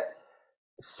quiet,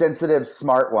 sensitive,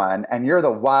 smart one, and you're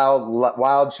the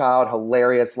wild child,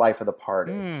 hilarious life of the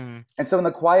party. Hmm. And so when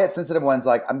the quiet, sensitive one's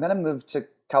like, I'm going to move to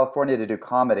California to do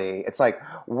comedy, it's like,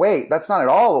 wait, that's not at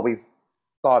all what we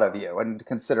thought of you and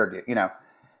considered you.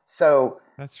 So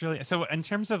That's really so. In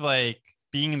terms of like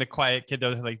being the quiet kid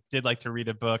though, who like did like to read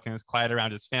a book and was quiet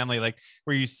around his family, like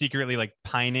were you secretly like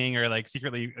pining or like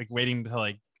secretly like waiting to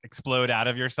like explode out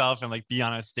of yourself and like be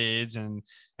on a stage and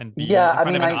be Yeah, in I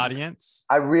front mean, of an audience?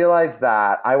 I realized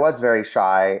that I was very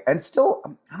shy, and still,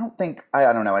 I don't think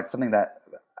I don't know. It's something that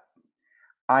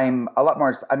I'm a lot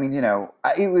more. I mean,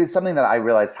 it was something that I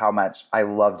realized how much I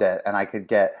loved it, and I could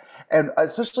get, and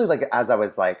especially like as I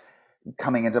was like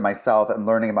coming into myself and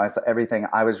learning about myself, everything,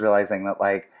 I was realizing that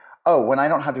like, oh, when I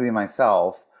don't have to be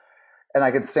myself, and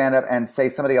I can stand up and say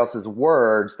somebody else's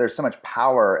words, there's so much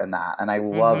power in that, and I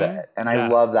love Mm-hmm. it, and I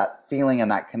love Yes. that feeling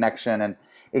and that connection, and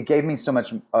it gave me so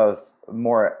much of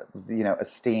more,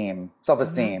 esteem,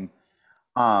 Mm-hmm. self-esteem,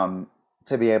 um,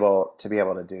 to be able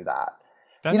to do that.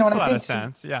 That makes And a I lot of think too,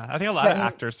 sense. Yeah. I think a lot yeah, of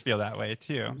actors feel that way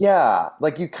too. yeah,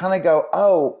 like you kind of go,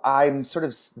 oh, I'm sort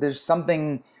of, there's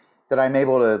something that I'm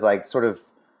able to like sort of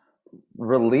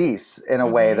release in a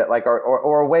way Mm-hmm. that like,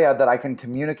 or a way that I can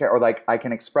communicate or like I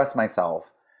can express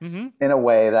myself Mm-hmm. in a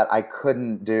way that I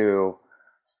couldn't do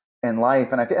in life.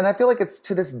 And I feel like it's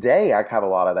to this day I have a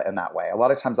lot of that in that way. A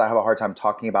lot of times I have a hard time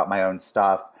talking about my own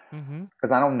stuff Mm-hmm.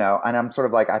 because I don't know, and I'm sort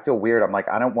of like I feel weird. I'm like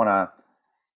I don't want to.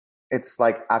 It's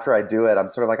like after I do it, I'm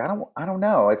sort of like I don't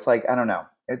know. It's like I don't know.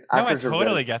 No, I Actors are very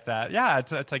totally get that. Yeah,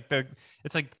 it's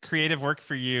like creative work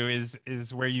for you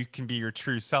is where you can be your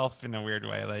true self in a weird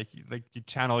way. Like you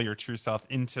channel your true self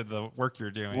into the work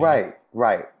you're doing. right,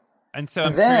 right. And so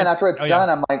And I'm then curious. after it's Oh yeah. done,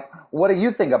 I'm like, what do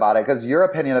you think about it? Because your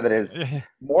opinion of it is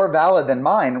more valid than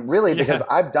mine, really, because Yeah.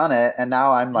 I've done it, and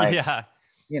now I'm like, Yeah.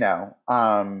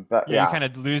 but Yeah, you yeah, kind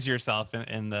of lose yourself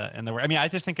in the work. I mean, I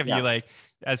just think of you yeah. like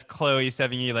as Chloe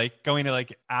Sevigny, like going to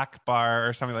like Akbar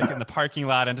or something like in the parking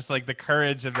lot, and just like the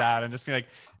courage of that, and just be like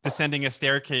descending a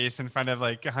staircase in front of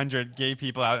like 100 gay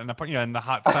people out in the in the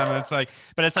hot sun. And it's like,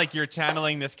 but it's like you're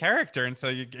channeling this character, and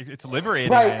so it's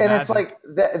liberating, Right, I and it's imagine. like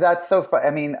that's so fun. I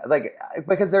mean, like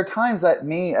because there are times that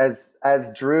me as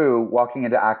Drew walking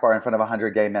into Akbar in front of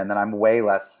 100 gay men, that I'm way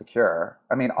less secure.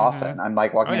 I mean, Hmm. often I'm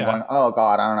like Oh walking in yeah, going, "Oh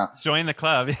God, I don't know." join the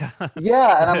club.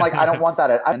 Yeah, and I'm like, I don't Yeah. want that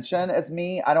attention as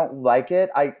me. I don't like it.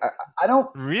 I don't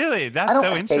Really, I that's don't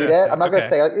so hate it. interesting. I'm not gonna Okay,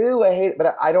 say like, "Ooh, I hate it,"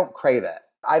 but I don't crave it.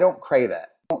 I don't crave it,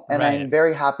 and right. I'm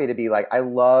very happy to be like, I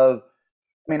love.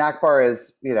 I mean, Akbar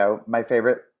is, my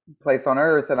favorite place on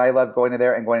earth, and I love going to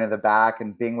there and going to the back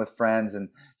and being with friends and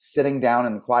sitting down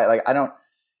in the quiet. Like I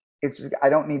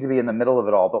don't need to be in the middle of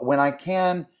it all. But when I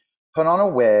can put on a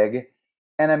wig,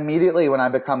 and immediately when I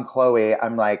become Chloe,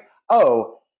 I'm like,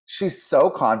 oh, she's so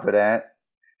confident.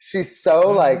 She's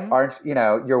so like, Hmm. aren't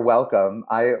you're welcome.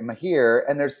 I'm here,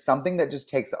 and there's something that just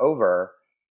takes over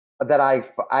that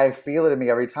I feel it in me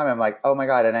every time. I'm like, oh my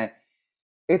god, and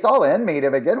it's all in me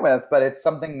to begin with, but it's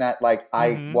something that like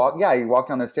Hmm. you walk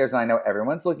down the stairs and I know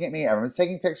everyone's looking at me, everyone's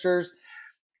taking pictures,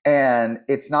 and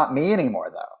it's not me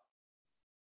anymore though.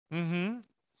 Hmm.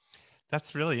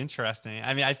 That's really interesting.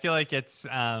 I mean, I feel like it's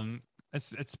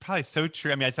probably so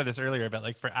true. I mean, I said this earlier, but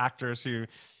like for actors who,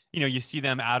 you see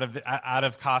them out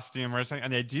of costume or something,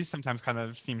 and they do sometimes kind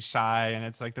of seem shy, and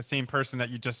it's like the same person that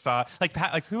you just saw. Like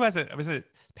like who was it? Was it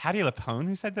Patty LuPone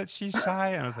who said that she's shy?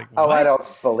 And I was like, Oh, I what?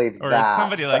 don't believe Or that.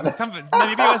 somebody like But some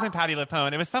maybe it wasn't Patty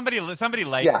LuPone. It was somebody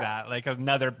like yeah. that, like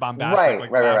another bombastic Right,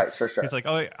 like right, right, clown right. Sure, who's sure. like,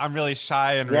 oh, I'm really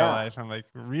shy in real Yeah. life. I'm like,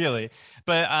 really?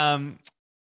 But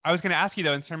I was going to ask you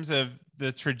though, in terms of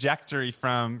the trajectory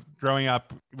from growing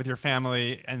up with your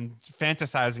family and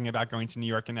fantasizing about going to New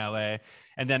York and LA,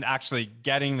 and then actually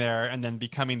getting there and then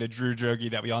becoming the Drew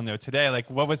Drogi that we all know today. Like,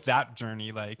 what was that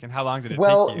journey like, and how long did it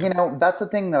take Well, you? that's the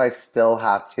thing that I still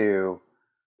have to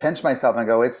pinch myself and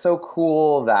go, it's so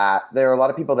cool that there are a lot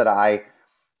of people that I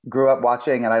grew up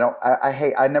watching, and I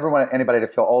hate, I never want anybody to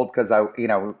feel old because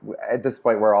at this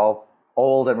point we're all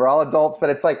old and we're all adults, but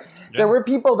it's like there Yeah. were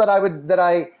people that I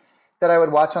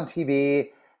would watch on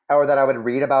TV or that I would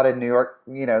read about in New York,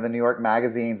 the New York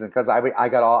magazines, and because I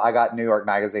got New York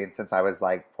magazines since I was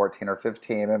like 14 or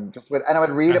 15, and I would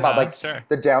read Uh about huh. like Sure.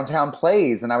 the downtown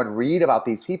plays, and I would read about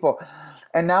these people,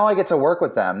 and now I get to work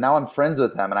with them. Now I'm friends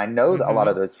with them, and I know a lot Mm-hmm.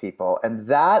 of those people, and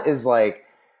that is like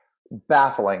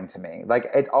baffling to me. Like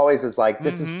it always is like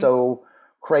this is Mm-hmm. so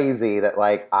crazy that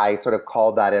like I sort of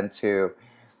called that into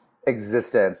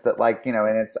existence, that like, and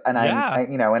it's and Yeah.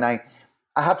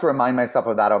 I have to remind myself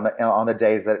of that on the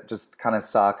days that just kind of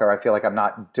suck, or I feel like I'm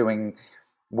not doing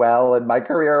well in my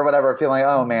career or whatever, feeling like,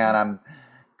 oh Mm-hmm. man,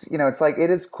 it's like it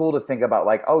is cool to think about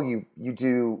like, oh, you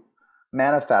do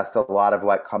manifest a lot of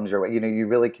what comes your way. You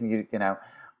really can,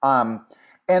 um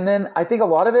and then I think a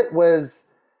lot of it was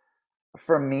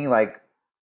for me like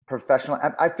professional.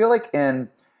 I feel like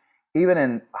even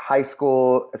in high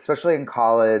school, especially in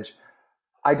college,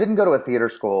 I didn't go to a theater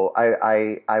school.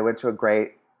 I went to a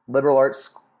great liberal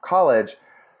arts college,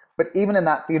 but even in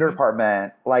that theater Mm-hmm.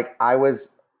 department, like I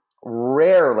was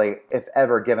rarely, if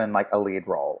ever, given like a lead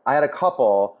role. I had a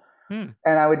couple, Hmm.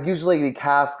 and I would usually be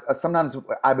cast. Sometimes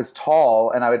I was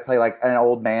tall, and I would play like an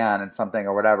old man in something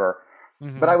or whatever.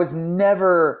 But I Mm-hmm. was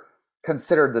never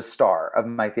considered the star of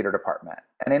my theater department.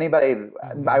 And anybody,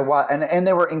 I Mm-hmm. was, and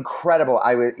they were incredible.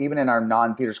 I was even in our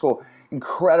non-theater school,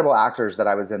 incredible actors that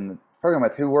I was in the program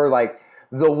with who were like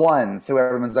the ones who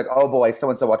everyone's like, oh boy, so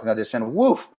and so walked in the audition.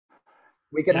 Woof,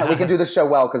 we can Yeah. do the show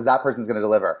well because that person's going to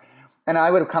deliver. And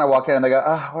I would kind of walk in and they go,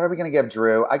 oh, what are we going to give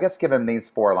Drew? I guess give him these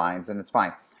 4 lines and it's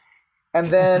fine. And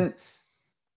then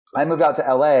I moved out to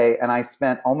LA and I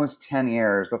spent almost 10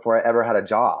 years before I ever had a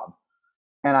job.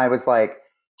 And I was like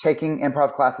taking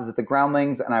improv classes at the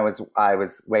Groundlings and I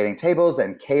was waiting tables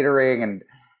and catering and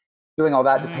doing all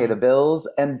that to pay the Mm. bills.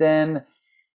 And then,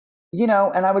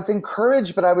 and I was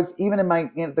encouraged, but I was even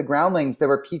in the Groundlings, there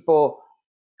were people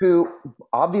who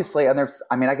obviously, and there's,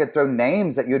 I mean, I could throw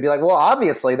names that you would be like, well,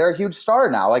 obviously they're a huge star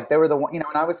now. Like they were the one, and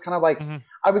I was kind of like, Mm-hmm.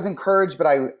 I was encouraged, but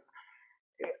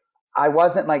I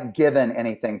wasn't like given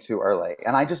anything too early.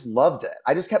 And I just loved it.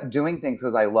 I just kept doing things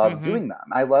because I loved Mm-hmm. doing them.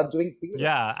 I love doing theater.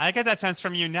 Yeah, I get that sense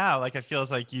from you now. Like it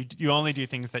feels like you only do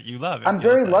things that you love. It I'm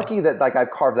feels very like. lucky that like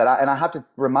I've carved that out, and I have to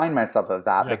remind myself of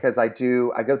that Yeah. because I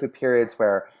go through periods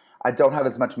where I don't have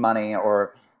as much money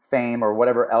or fame or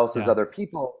whatever else as Yeah. other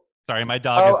people. Sorry, my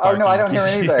dog is Oh no, I barking in don't hear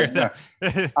case you hear anything. No.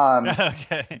 that. Um,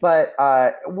 Okay. but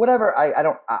whatever. I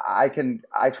don't.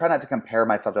 I try not to compare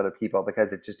myself to other people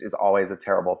because it just is always a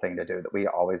terrible thing to do that we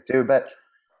always do. But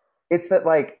it's that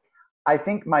like I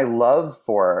think my love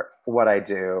for what I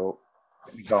do.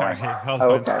 Sorry, Going. hold Oh,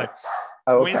 on a okay. sec.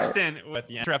 Oh, okay. Winston, what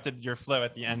the interrupted your flow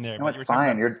at the end there, No, but you it's were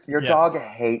talking fine. about Your yeah, dog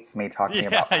hates me talking yeah.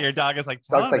 about. Your dog is like,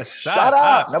 tell Dog's him like, to shut shut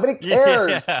up. up. Nobody cares.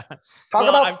 Yeah. Talk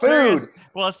Well, I'm about food. curious.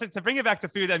 Well, to bring it back to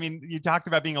food, I mean, you talked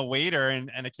about being a waiter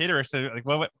and a caterer. So,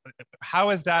 like,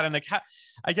 how is that? And like,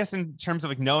 I guess in terms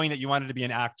of like knowing that you wanted to be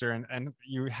an actor and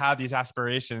you had these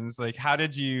aspirations, like, how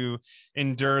did you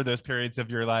endure those periods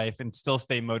of your life and still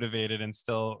stay motivated and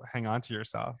still hang on to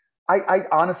yourself? I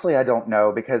honestly, I don't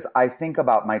know because I think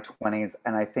about my 20s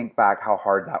and I think back how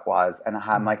hard that was. And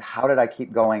I'm like, how did I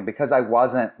keep going? Because I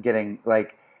wasn't getting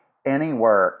like any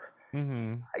work,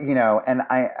 Mm-hmm. and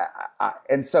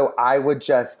and so I would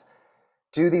just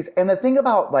do these. And the thing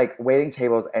about like waiting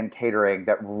tables and catering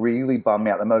that really bummed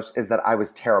me out the most is that I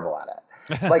was terrible at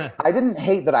it. Like I didn't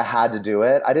hate that I had to do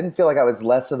it. I didn't feel like I was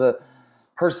less of a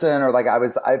person or like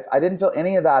I didn't feel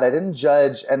any of that. I didn't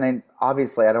judge. And then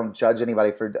obviously I don't judge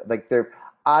anybody for like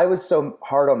I was so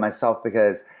hard on myself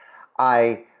because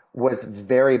I was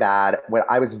very bad when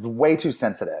I was way too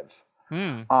sensitive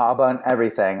Mm. about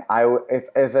everything.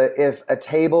 If a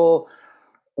table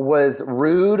was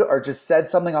rude or just said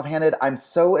something offhanded, I'm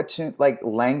so attuned. Like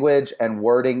language and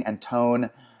wording and tone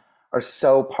are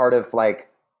so part of like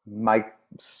my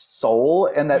soul,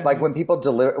 and that like Mm-hmm. when people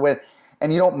deliver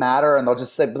and you don't matter, and they'll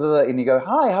just say blah, blah, and you go,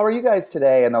 "Hi, how are you guys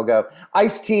today?" And they'll go,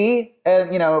 "Iced tea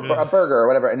and a Ugh. burger or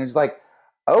whatever," and it's like,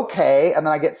 okay, and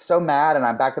then I get so mad, and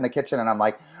I'm back in the kitchen, and I'm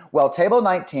like, "Well, table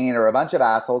 19 are a bunch of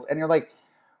assholes," and you're like,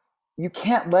 you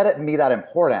can't let it be that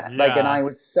important. Like, and Yeah. I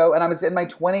was in my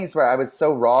 20s where I was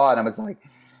so raw, and I was like,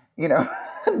 you know,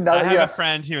 I nothing, have a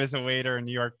friend who was a waiter in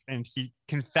New York, and he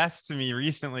confessed to me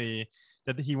recently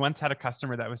that he once had a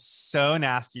customer that was so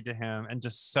nasty to him and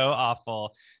just so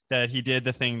awful that he did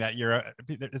the thing that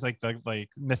it's like the like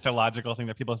mythological thing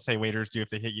that people say waiters do if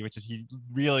they hit you, which is he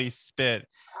really spit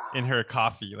in her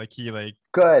coffee, like he like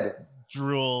good.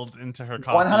 drooled into her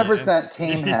coffee. And 100%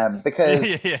 team him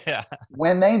because yeah,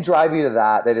 when they drive you to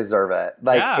that, they deserve it.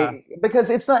 Like, yeah,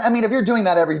 because it's not, I mean, if you're doing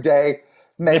that every day,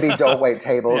 maybe yeah, don't wait yeah.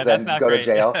 tables That's and not go to great.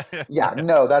 jail. Yeah,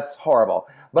 no, that's horrible.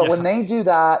 But when Yeah. they do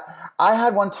that, I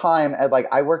had one time at like,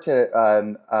 I worked at,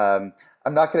 I'm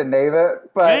not going to name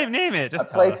it, but Name it. a Just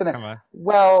tell place us. in it. Come on.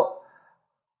 Well,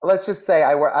 let's just say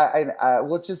I work,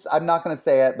 let's just, I'm not going to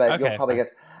say it, but you'll Okay. probably Fine.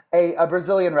 guess a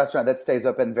Brazilian restaurant that stays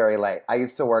open very late. I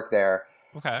used to work there.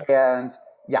 Okay. And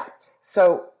yeah,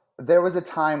 so there was a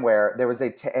time where there was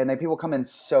and then people come in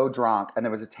so drunk, and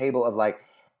there was a table of like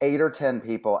 8 or 10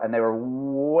 people, and they were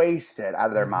wasted out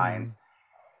of their Mhm. minds.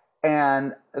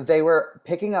 And they were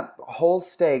picking up whole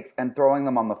steaks and throwing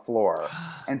them on the floor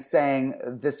and saying,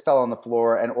 "This fell on the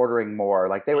floor," and ordering more.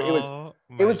 Like they were, Oh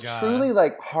it my was truly God.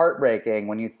 like heartbreaking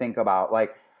when you think about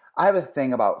like, I have a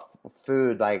thing about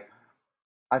food. Like,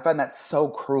 I find that so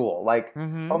cruel. Like, oh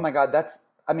Hmm. my God,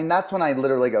 I mean, that's when I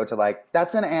literally go to like,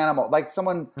 that's an animal. Like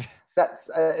someone,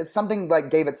 it's something like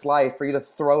gave its life for you to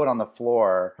throw it on the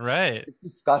floor. Right. It's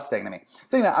disgusting to me.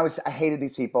 So, I hated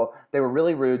these people. They were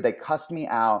really rude. They cussed me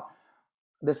out,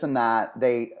 this and that.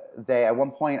 At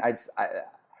one point,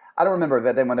 I don't remember,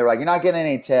 but then when they were like, "You're not getting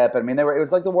any tip," I mean, it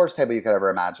was like the worst table you could ever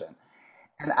imagine.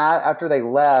 And after they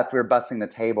left, we were bussing the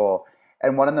table,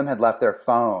 and one of them had left their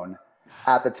phone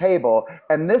at the table.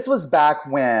 And this was back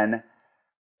when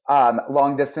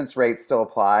long distance rates still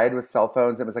applied with cell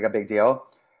phones. It was like a big deal.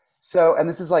 So, and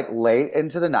this is like late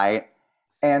into the night.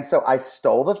 And so I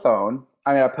stole the phone.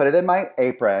 I mean, I put it in my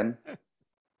apron.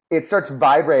 It starts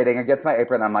vibrating against my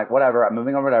apron. I'm like, whatever, I'm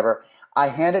moving on, whatever. I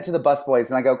hand it to the busboys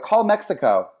and I go, call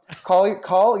Mexico.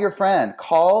 Call your friend.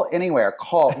 Call anywhere.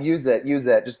 Use it.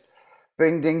 Just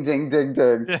ding, ding, ding, ding,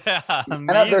 ding. Yeah, and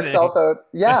have their cell phone.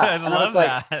 Yeah. I and love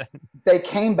that. They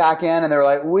came back in and they were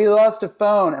like, we lost a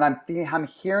phone. And I'm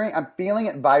feeling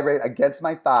it vibrate against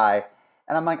my thigh.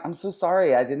 And I'm like, I'm so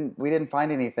sorry. We didn't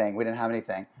find anything. We didn't have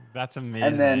anything. That's amazing.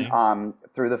 And then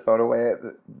threw the phone away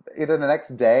either the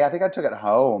next day. I think I took it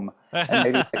home and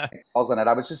maybe calls on it.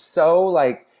 I was just so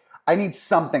like, I need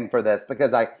something for this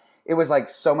because it was like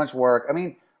so much work. I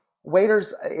mean,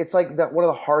 waiters, it's like one of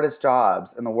the hardest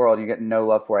jobs in the world. You get no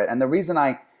love for it. And the reason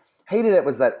I hated it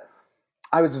was that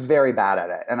I was very bad at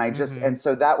it. And I just, and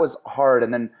so that was hard.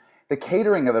 And then the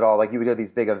catering of it all, like you would go to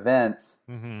these big events.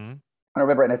 I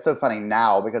remember, and it's so funny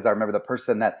now because I remember the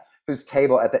person whose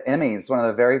table at the Emmys, one of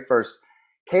the very first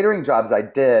catering jobs I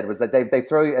did was that they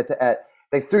throw you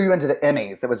they threw you into the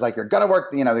Emmys. It was like, you're going to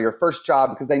work, your first job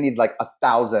because they need like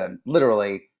 1,000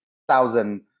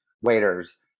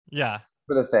 waiters. Yeah.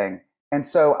 For the thing. And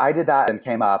so I did that and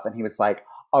came up and he was like,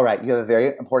 all right, you have a very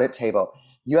important table.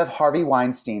 You have Harvey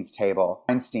Weinstein's table.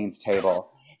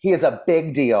 He is a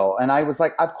big deal. And I was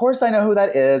like, of course I know who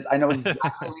that is. I know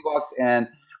exactly when he walks in,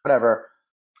 whatever.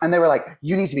 And they were like,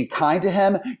 you need to be kind to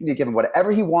him. You need to give him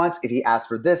whatever he wants. If he asks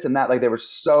for this and that, like they were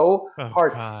so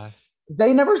hard. Gosh.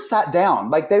 They never sat down.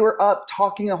 Like they were up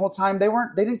talking the whole time. They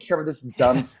didn't care about this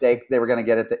dumb steak they were going to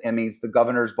get at the Emmys, the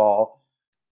governor's ball.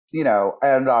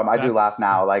 And I do laugh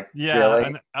now. Like,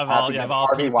 really? Of all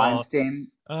Harvey people. Weinstein.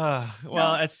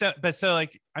 It's so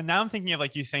like now I'm thinking of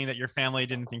like you saying that your family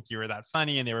didn't think you were that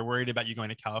funny and they were worried about you going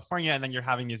to California, and then you're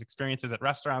having these experiences at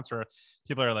restaurants where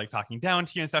people are like talking down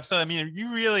to you and stuff. So I mean,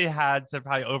 you really had to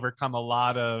probably overcome a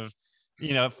lot of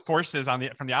forces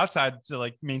from the outside to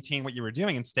like maintain what you were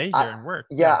doing and stay here and work.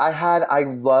 I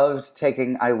loved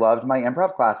my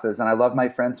improv classes and I loved my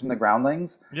friends from the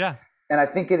Groundlings. Yeah. And I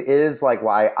think it is like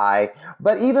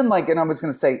but even like, and I was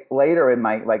going to say later in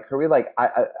my like career, like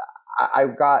I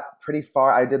got pretty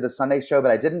far. I did the Sunday show, but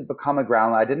I didn't become a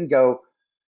Groundling. I didn't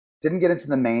get into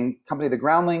the main company, the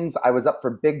Groundlings. I was up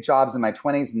for big jobs in my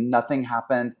 20s. Nothing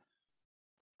happened.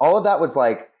 All of that was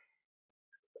like,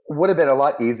 would have been a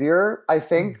lot easier, I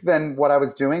think, than what I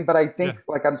was doing. But I think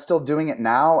like I'm still doing it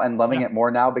now and loving it more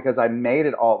now because I made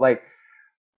it all like,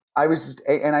 I was just,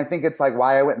 and I think it's like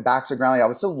why I went back to Groundling. I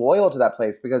was so loyal to that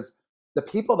place because the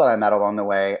people that I met along the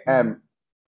way and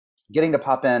getting to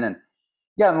pop in and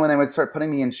when they would start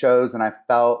putting me in shows and I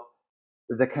felt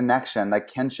the connection, like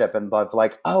kinship and love,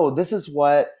 like, oh, this is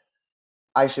what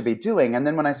I should be doing. And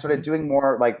then when I started doing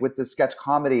more like with the sketch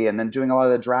comedy and then doing a lot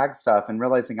of the drag stuff and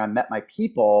realizing I met my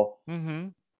people,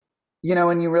 and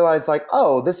you realize like,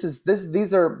 oh, this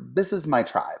is my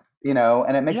tribe,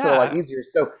 and it makes it a lot easier.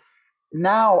 So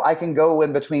now I can go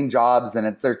in between jobs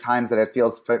and there are times that it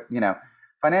feels,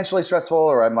 financially stressful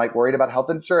or I'm like worried about health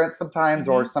insurance sometimes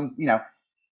or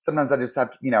sometimes I just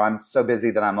have to, I'm so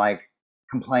busy that I'm like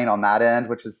complain on that end,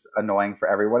 which is annoying for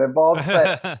everyone involved.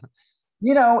 But,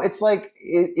 it's like,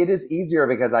 it is easier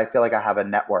because I feel like I have a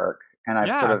network and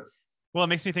I've sort of. Well, it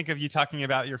makes me think of you talking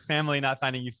about your family not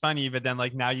finding you funny, but then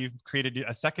like now you've created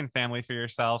a second family for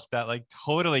yourself that like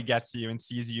totally gets you and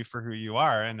sees you for who you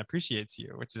are and appreciates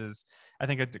you, which is, I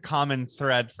think, a common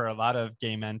thread for a lot of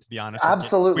gay men, to be honest.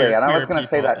 Absolutely. And I was going to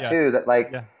say that too, that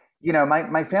like,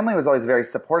 my family was always very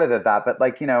supportive of that. But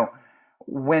like,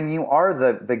 when you are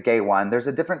the gay one, there's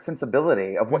a different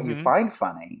sensibility of what you find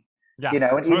funny, and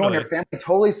even when your family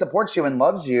totally supports you and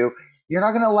loves you, you're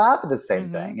not going to laugh at the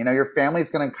same thing. Your family's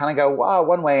going to kind of go, wow,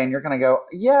 one way. And you're going to go,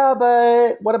 yeah,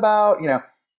 but what about,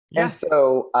 and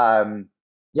so,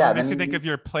 it makes me think of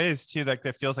your plays too. Like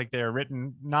that feels like they're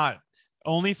written not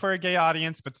only for a gay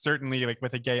audience, but certainly like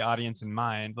with a gay audience in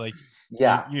mind. Like,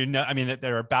 I mean,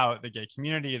 they're about the gay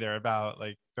community. They're about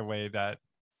like the way that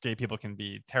gay people can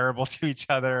be terrible to each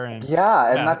other. And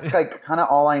that's like kind of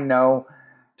all I know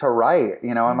to write,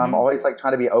 I'm always like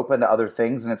trying to be open to other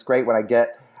things. And it's great when I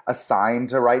get assigned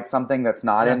to write something that's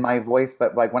not in my voice,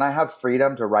 but like when I have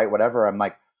freedom to write whatever, I'm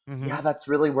like, that's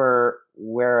really where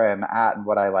I'm at and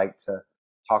what I like to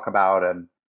talk about. And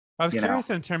I was you know? curious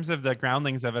in terms of the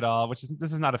groundlings of it all, this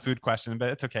is not a food question, but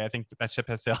it's okay. I think that ship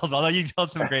has sailed. Although you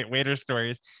told some great waiter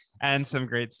stories and some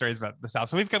great stories about the South,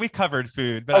 so we covered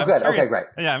food. But Oh, I'm good. Okay, curious. great.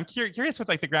 Yeah, I'm curious with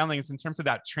like the groundlings in terms of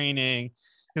that training,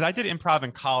 because I did improv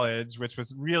in college, which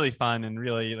was really fun and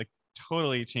really like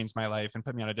totally changed my life and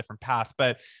put me on a different path.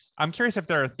 But I'm curious if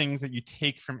there are things that you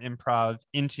take from improv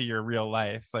into your real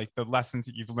life, like the lessons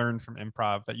that you've learned from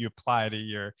improv that you apply to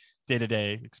your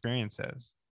day-to-day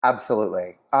experiences.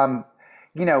 Absolutely.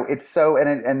 It's so,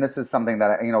 and this is something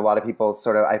that, a lot of people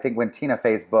sort of, I think when Tina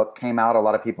Fey's book came out, a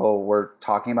lot of people were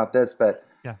talking about this, but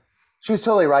Yeah. she was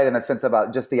totally right in the sense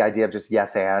about just the idea of just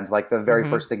yes and. Like the very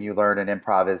first thing you learn in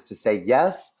improv is to say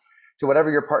yes to whatever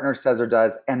your partner says or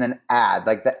does, and then add.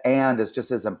 Like the and is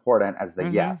just as important as the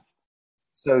yes.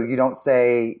 So you don't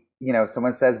say,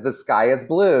 someone says the sky is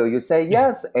blue. You say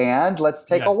yes, and let's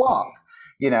take a walk,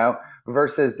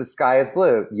 versus the sky is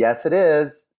blue. Yes, it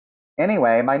is.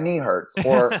 Anyway, my knee hurts.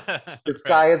 Or the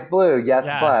sky is blue. Yes,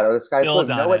 but. Or the sky is blue.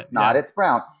 No, it's not. It's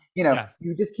brown.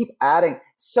 You just keep adding.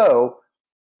 So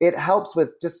it helps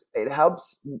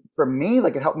for me,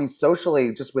 like it helped me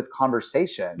socially just with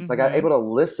conversations. Like I'm able to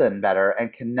listen better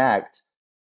and connect.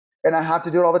 And I have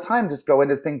to do it all the time. Just go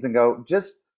into things and go,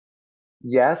 just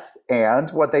yes, and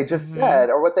what they just said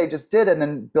or what they just did, and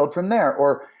then build from there.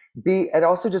 Or it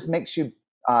also just makes you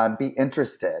be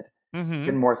interested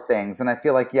in more things. And I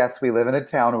feel like, yes, we live in a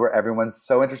town where everyone's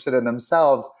so interested in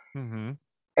themselves. And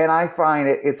I find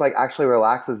it's like actually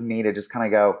relaxes me to just kind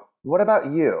of go, what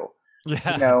about you?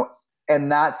 Yeah.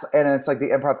 And it's like the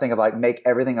improv thing of like, make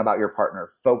everything about your partner,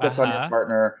 focus on your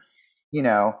partner,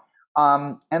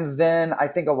 and then I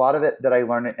think a lot of it that I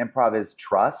learned in improv is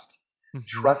trust.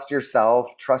 Trust yourself,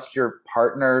 trust your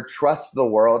partner, trust the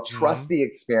world, trust the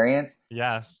experience.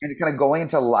 Yes. And kind of going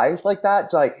into life like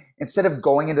that, like instead of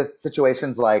going into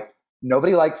situations like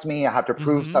nobody likes me, I have to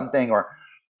prove something, or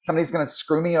somebody's going to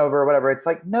screw me over or whatever. It's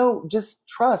like, no, just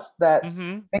trust that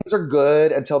things are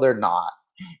good until they're not.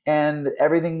 And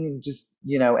everything just,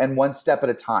 and one step at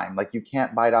a time. Like you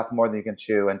can't bite off more than you can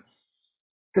chew. And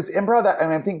because improv,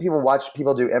 I think people watch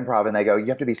people do improv and they go, you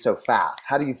have to be so fast.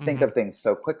 How do you think of things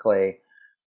so quickly?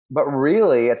 But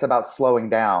really, it's about slowing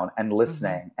down and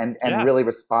listening and really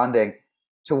responding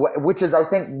to which is, I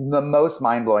think, the most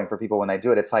mind-blowing for people when they do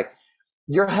it. It's like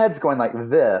your head's going like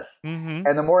this. And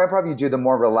the more improv you do, the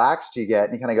more relaxed you get.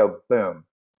 And you kind of go, boom,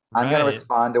 I'm going to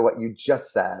respond to what you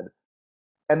just said.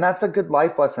 And that's a good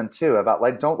life lesson, too, about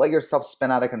like, don't let yourself spin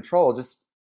out of control. Just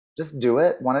do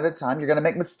it one at a time. You're going to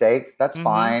make mistakes. That's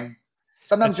fine.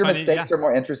 Sometimes your mistakes are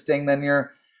more interesting than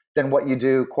what you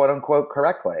do, quote unquote,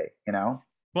 correctly,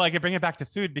 Well, I could bring it back to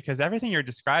food because everything you're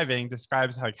describing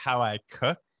describes like how I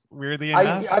cook, weirdly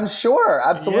enough. I'm sure.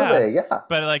 Absolutely. Yeah.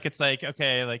 But like, it's like,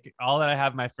 okay, like all that I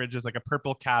have in my fridge is like a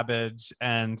purple cabbage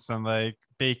and some like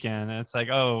bacon. And it's like,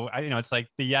 it's like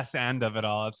the yes and of it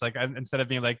all. It's like, instead of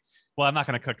being like, well, I'm not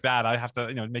going to cook that, I have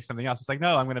to, make something else. It's like,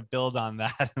 no, I'm going to build on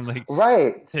that and like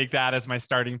take that as my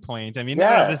starting point. I mean,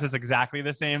 none of this is exactly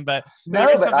the same, but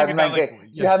but I'm like, do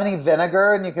you have any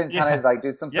vinegar? And you can kind of like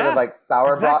do some sort of like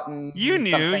sauerbraten. You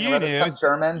knew some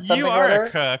German. You are a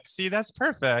cook. See, that's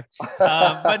perfect.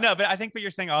 But I think what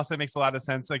you're saying also makes a lot of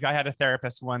sense. Like I had a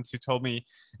therapist once who told me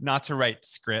not to write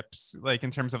scripts, like in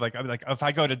terms of like if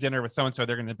I go to dinner with so and so,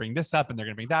 they're going to bring this up and they're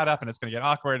going to bring that up, and it's going to get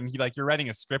awkward. And you're writing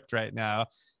a script right now,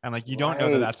 and like you don't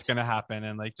know that that's going to happen,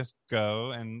 and like just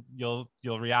go and you'll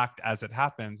react as it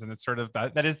happens. And it's sort of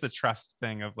that is the trust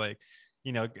thing of like,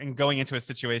 and going into a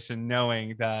situation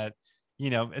knowing that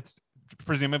it's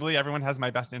presumably everyone has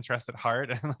my best interest at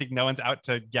heart and like no one's out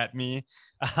to get me,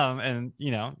 and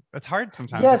it's hard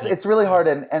sometimes. Yes, it's really hard,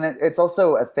 and it's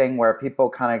also a thing where people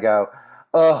kind of go,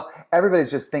 oh,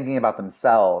 everybody's just thinking about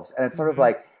themselves, and it's sort of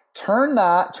like turn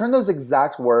those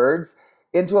exact words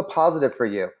into a positive for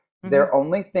you. They're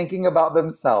only thinking about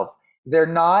themselves. They're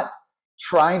not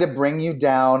trying to bring you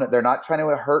down. They're not trying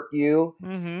to hurt you.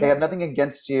 They have nothing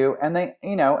against you. And they,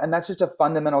 and that's just a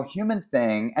fundamental human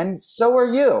thing. And so are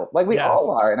you. Like we all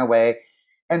are in a way.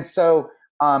 And so,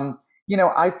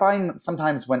 I find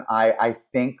sometimes when I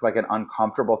think like an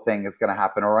uncomfortable thing is going to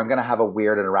happen, or I'm going to have a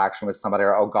weird interaction with somebody,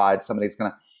 or, oh God, somebody's going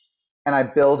to, and I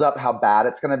build up how bad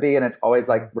it's going to be. And it's always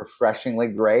like refreshingly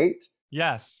great.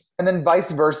 Yes. And then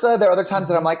vice versa. There are other times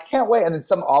that I'm like, can't wait. And then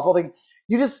some awful thing,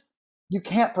 you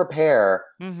can't prepare.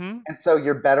 And so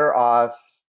you're better off.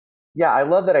 Yeah. I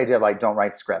love that idea of like, don't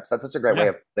write scripts. That's such a great way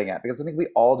of putting it, because I think we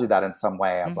all do that in some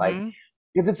way of like,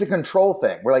 because it's a control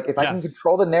thing. We're like, if I can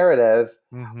control the narrative,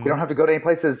 we don't have to go to any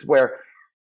places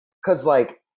because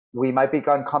like we might be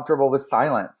uncomfortable with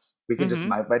silence. We can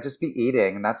might just be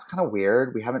eating, and that's kind of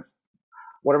weird.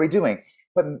 What are we doing?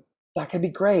 But that could be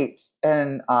great.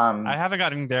 And I haven't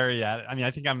gotten there yet. I mean,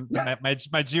 I think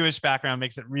my Jewish background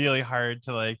makes it really hard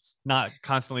to like not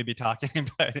constantly be talking,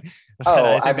 but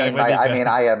oh, I think that would be I mean, good.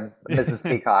 I am Mrs.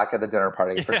 Peacock at the dinner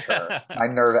party for sure. Yeah. My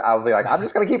nerve, I'll be like, I'm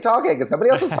just gonna keep talking because nobody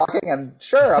else is talking, and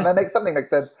sure, I'm gonna make something make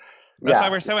sense. That's why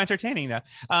Yeah, we're so entertaining now.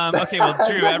 Okay, well,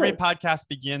 Drew, every exactly. podcast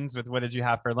begins with what did you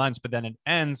have for lunch, but then it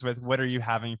ends with what are you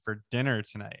having for dinner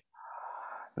tonight?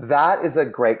 That is a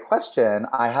great question.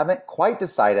 I haven't quite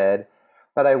decided,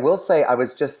 but I will say I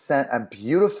was just sent a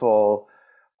beautiful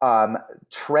um,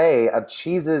 tray of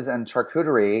cheeses and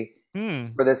charcuterie Hmm.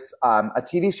 for this a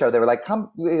TV show. They were like,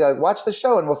 "Come watch the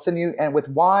show, and we'll send you and with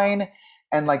wine."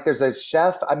 And like, there's a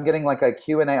chef. I'm getting like a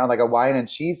Q&A on like a wine and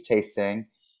cheese tasting,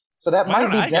 so that Why might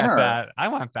don't be I get dinner, that? I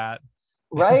want that.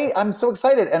 right? I'm so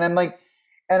excited, and I'm like,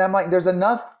 there's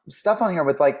enough stuff on here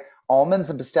with like almonds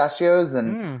and pistachios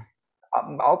and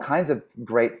Hmm. all kinds of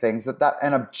great things that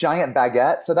and a giant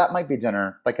baguette. So that might be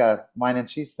dinner, like a wine and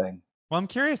cheese thing. Well, I'm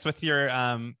curious with your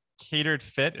catered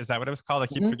fit. Is that what it was called? I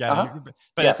keep Uh-huh. forgetting.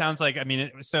 But it Yes. sounds like, I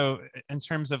mean, so in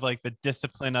terms of like the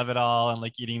discipline of it all and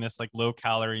like eating this like low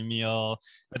calorie meal,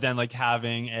 but then like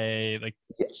having a like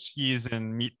Yeah. cheese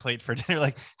and meat plate for dinner,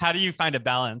 like how do you find a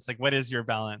balance? Like what is your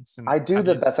balance? And I do have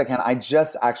the you, best I can. I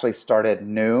just actually started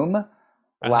Noom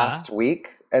uh-huh, last week.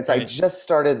 And so I right. just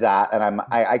started that and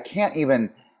I can't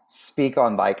even speak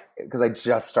on like because I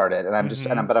just started and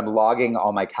Mm-hmm. but I'm logging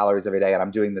all my calories every day and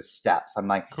I'm doing the steps. I'm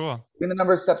like Cool. doing the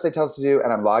number of steps they tell us to do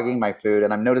and I'm logging my food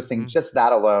and I'm noticing Mm-hmm. just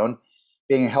that alone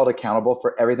being held accountable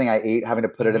for everything I eat, having to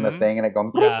put it in the Mm-hmm. thing and it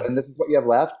going "Bloop," Yeah. and this is what you have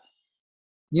left.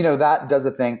 That does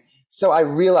a thing. So I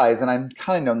realize, and I've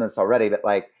kind of known this already, that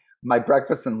like my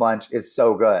breakfast and lunch is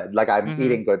so good. Like I'm Mm-hmm.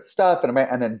 eating good stuff, and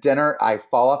then dinner I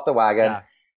fall off the wagon, Yeah.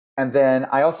 and then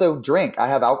I also drink. I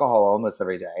have alcohol almost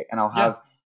every day, and I'll Yeah. have,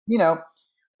 you know,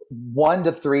 1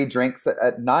 to 3 drinks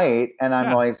at night, and I'm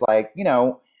Yeah. always like,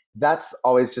 that's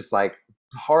always just like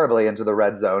horribly into the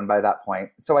red zone by that point.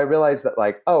 So I realized that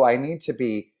like, oh, I need to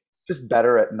be just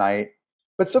better at night.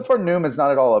 But so far, Noom is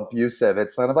not at all abusive.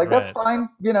 It's kind of like that's Right.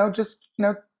 fine, just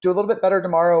do a little bit better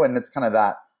tomorrow, and it's kind of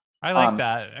that. I like Um,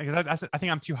 that because I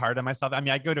think I'm too hard on myself. I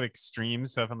mean, I go to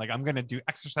extremes. So if I'm like, I'm gonna do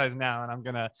exercise now,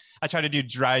 and I try to do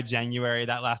dry January.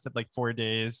 That lasted like 4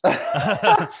 days.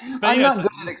 But I'm not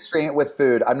good at extreme with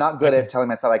food. I'm not good okay, at telling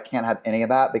myself I can't have any of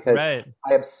that because right?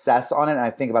 I obsess on it and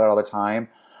I think about it all the time.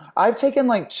 I've taken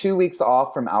like 2 weeks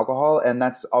off from alcohol, and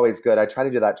that's always good. I try to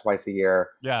do that twice a year,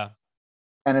 Yeah.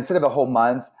 and instead of a whole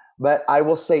month. But I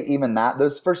will say, even that,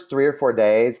 those first 3 or 4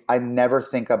 days, I never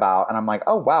think about, and I'm like,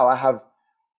 oh wow, I have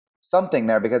something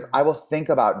there because I will think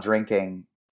about drinking.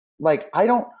 Like I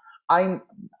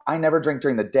I never drink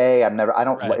during the day. I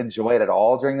don't Right. enjoy it at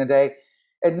all during the day.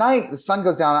 At night, the sun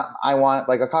goes down. I want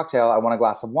like a cocktail. I want a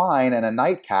glass of wine and a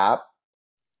nightcap.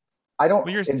 I don't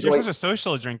Well, you're enjoy. such a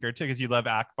social drinker too, because you love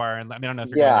Akbar, and I mean, I don't know if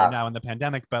you're going there Yeah, now in the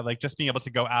pandemic, but like just being able to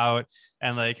go out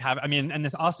and like have, I mean, and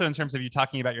this also in terms of you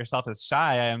talking about yourself as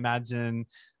shy, I imagine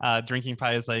drinking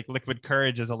probably is like liquid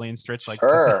courage, as Elaine Stritch likes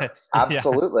to say. sure, Yeah,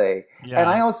 absolutely. And yeah.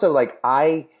 I also like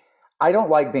I don't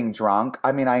like being drunk.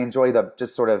 I mean, I enjoy the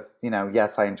just sort of,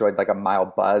 yes, I enjoyed like a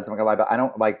mild buzz. I'm not gonna lie, but I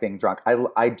don't like being drunk.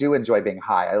 I do enjoy being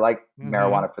high. I like Mm-hmm.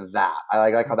 marijuana for that. I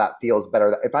like how that feels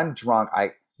better. If I'm drunk,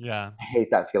 I Yeah.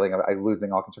 hate that feeling of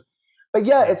losing all control. But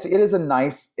yeah, it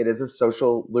is a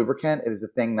social lubricant. It is a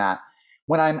thing that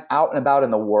when I'm out and about in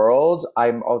the world,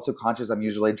 I'm also conscious I'm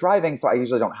usually driving, so I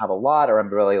usually don't have a lot, or I'm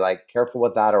really like careful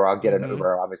with that, or I'll get an Mm-hmm.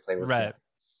 Uber, obviously with. Right.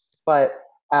 But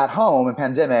at home in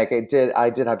pandemic, I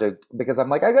did have to because I'm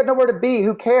like I got nowhere to be.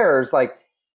 Who cares? Like,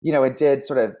 it did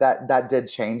sort of that did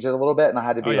change it a little bit, and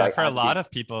Oh yeah, for I a had to be lot of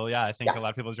people, yeah, I think yeah. a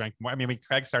lot of people drank more. I mean, when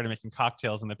Craig started making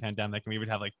cocktails in the pandemic, and we would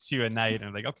have like two a night,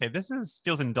 and like, okay, this is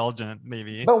feels indulgent,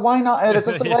 maybe. But why not? And it's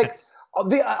also Yeah, like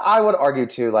I would argue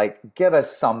too, like give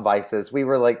us some vices. We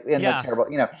were like in the yeah, terrible,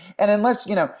 and unless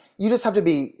you just have to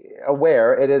be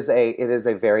aware. It is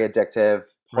a very addictive, right.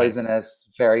 poisonous,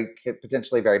 very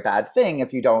potentially very bad thing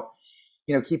if you don't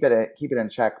keep it in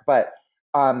check. But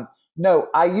no,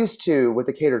 I used to with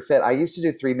the catered fit. I used to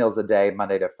do 3 meals a day,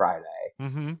 Monday to Friday,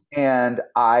 Mm-hmm. and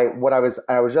I was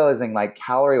realizing like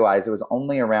calorie wise, it was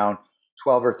only around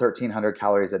 12 or 1300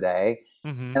 calories a day,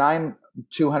 Mm-hmm. and I'm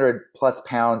 200 plus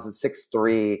pounds and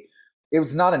 6'3". It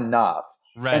was not enough.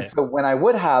 And Right. so when I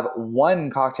would have one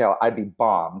cocktail, I'd be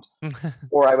bombed,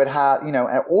 or I would have,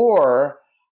 or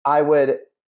I would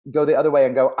go the other way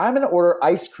and go, I'm going to order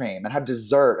ice cream and have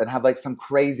dessert and have like some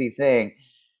crazy thing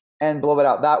and blow it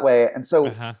out that way. And so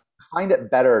Uh-huh. find it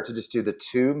better to just do the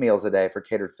 2 meals a day for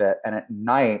catered fit, and at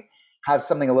night have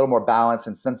something a little more balanced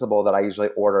and sensible that I usually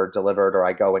order delivered or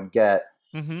I go and get.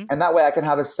 Mm-hmm. And that way I can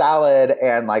have a salad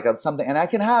and like something, and I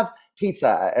can have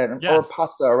pizza and or Yes.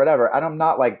 pasta or whatever. And I'm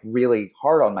not like really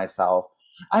hard on myself.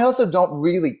 I also don't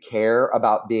really care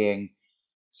about being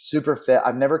super fit.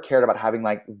 I've never cared about having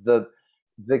like the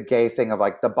gay thing of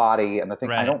like the body and the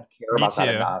thing. I Right. don't care Me about that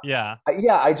too. enough. Yeah.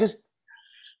 I just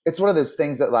it's one of those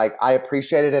things that like I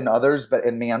appreciate it in others, but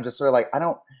in me, I'm just sort of like I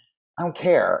don't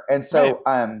care. And so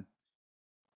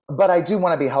but I do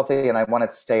want to be healthy and I want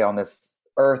to stay on this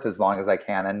earth as long as I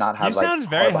can and not You have like sound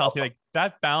very healthy. Like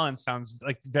that balance sounds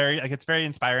like very like it's very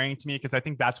inspiring to me because I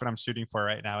think that's what I'm shooting for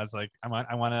right now. Is like I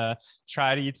want to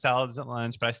try to eat salads at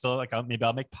lunch, but I still like maybe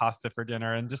I'll make pasta for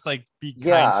dinner and just like be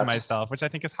kind to myself, which I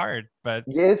think is hard. But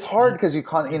yeah, it's hard because you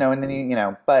can't, and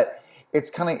then but it's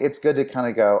good to kind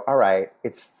of go, all right,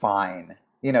 it's fine.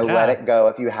 Let it go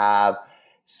if you have,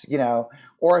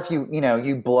 or if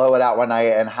you blow it out one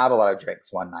night and have a lot of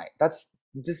drinks one night. That's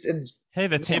just hey,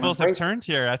 the tables have turned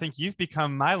here. I think you've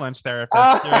become my lunch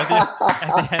therapist here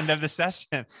at the end of the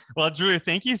session. Well, Drew,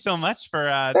 thank you so much for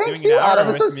doing an hour Adam.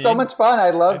 This with was me. so much fun. I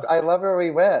love where we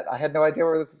went. I had no idea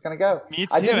where this was going to go. Me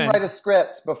too. I didn't write a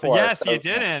script before. Yes, so. You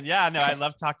didn't. Yeah, no, I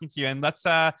love talking to you. And let's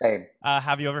have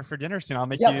you over for dinner soon. I'll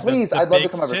make you please. the I'd love to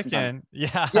baked come over chicken.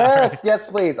 Yeah. Yes, yes,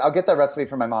 please. I'll get that recipe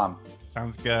from my mom.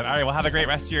 Sounds good. All right, well, have a great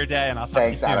rest of your day, and I'll talk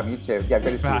Thanks, to you soon. Adam. You too. Yeah,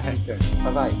 good to see you.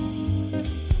 Bye-bye.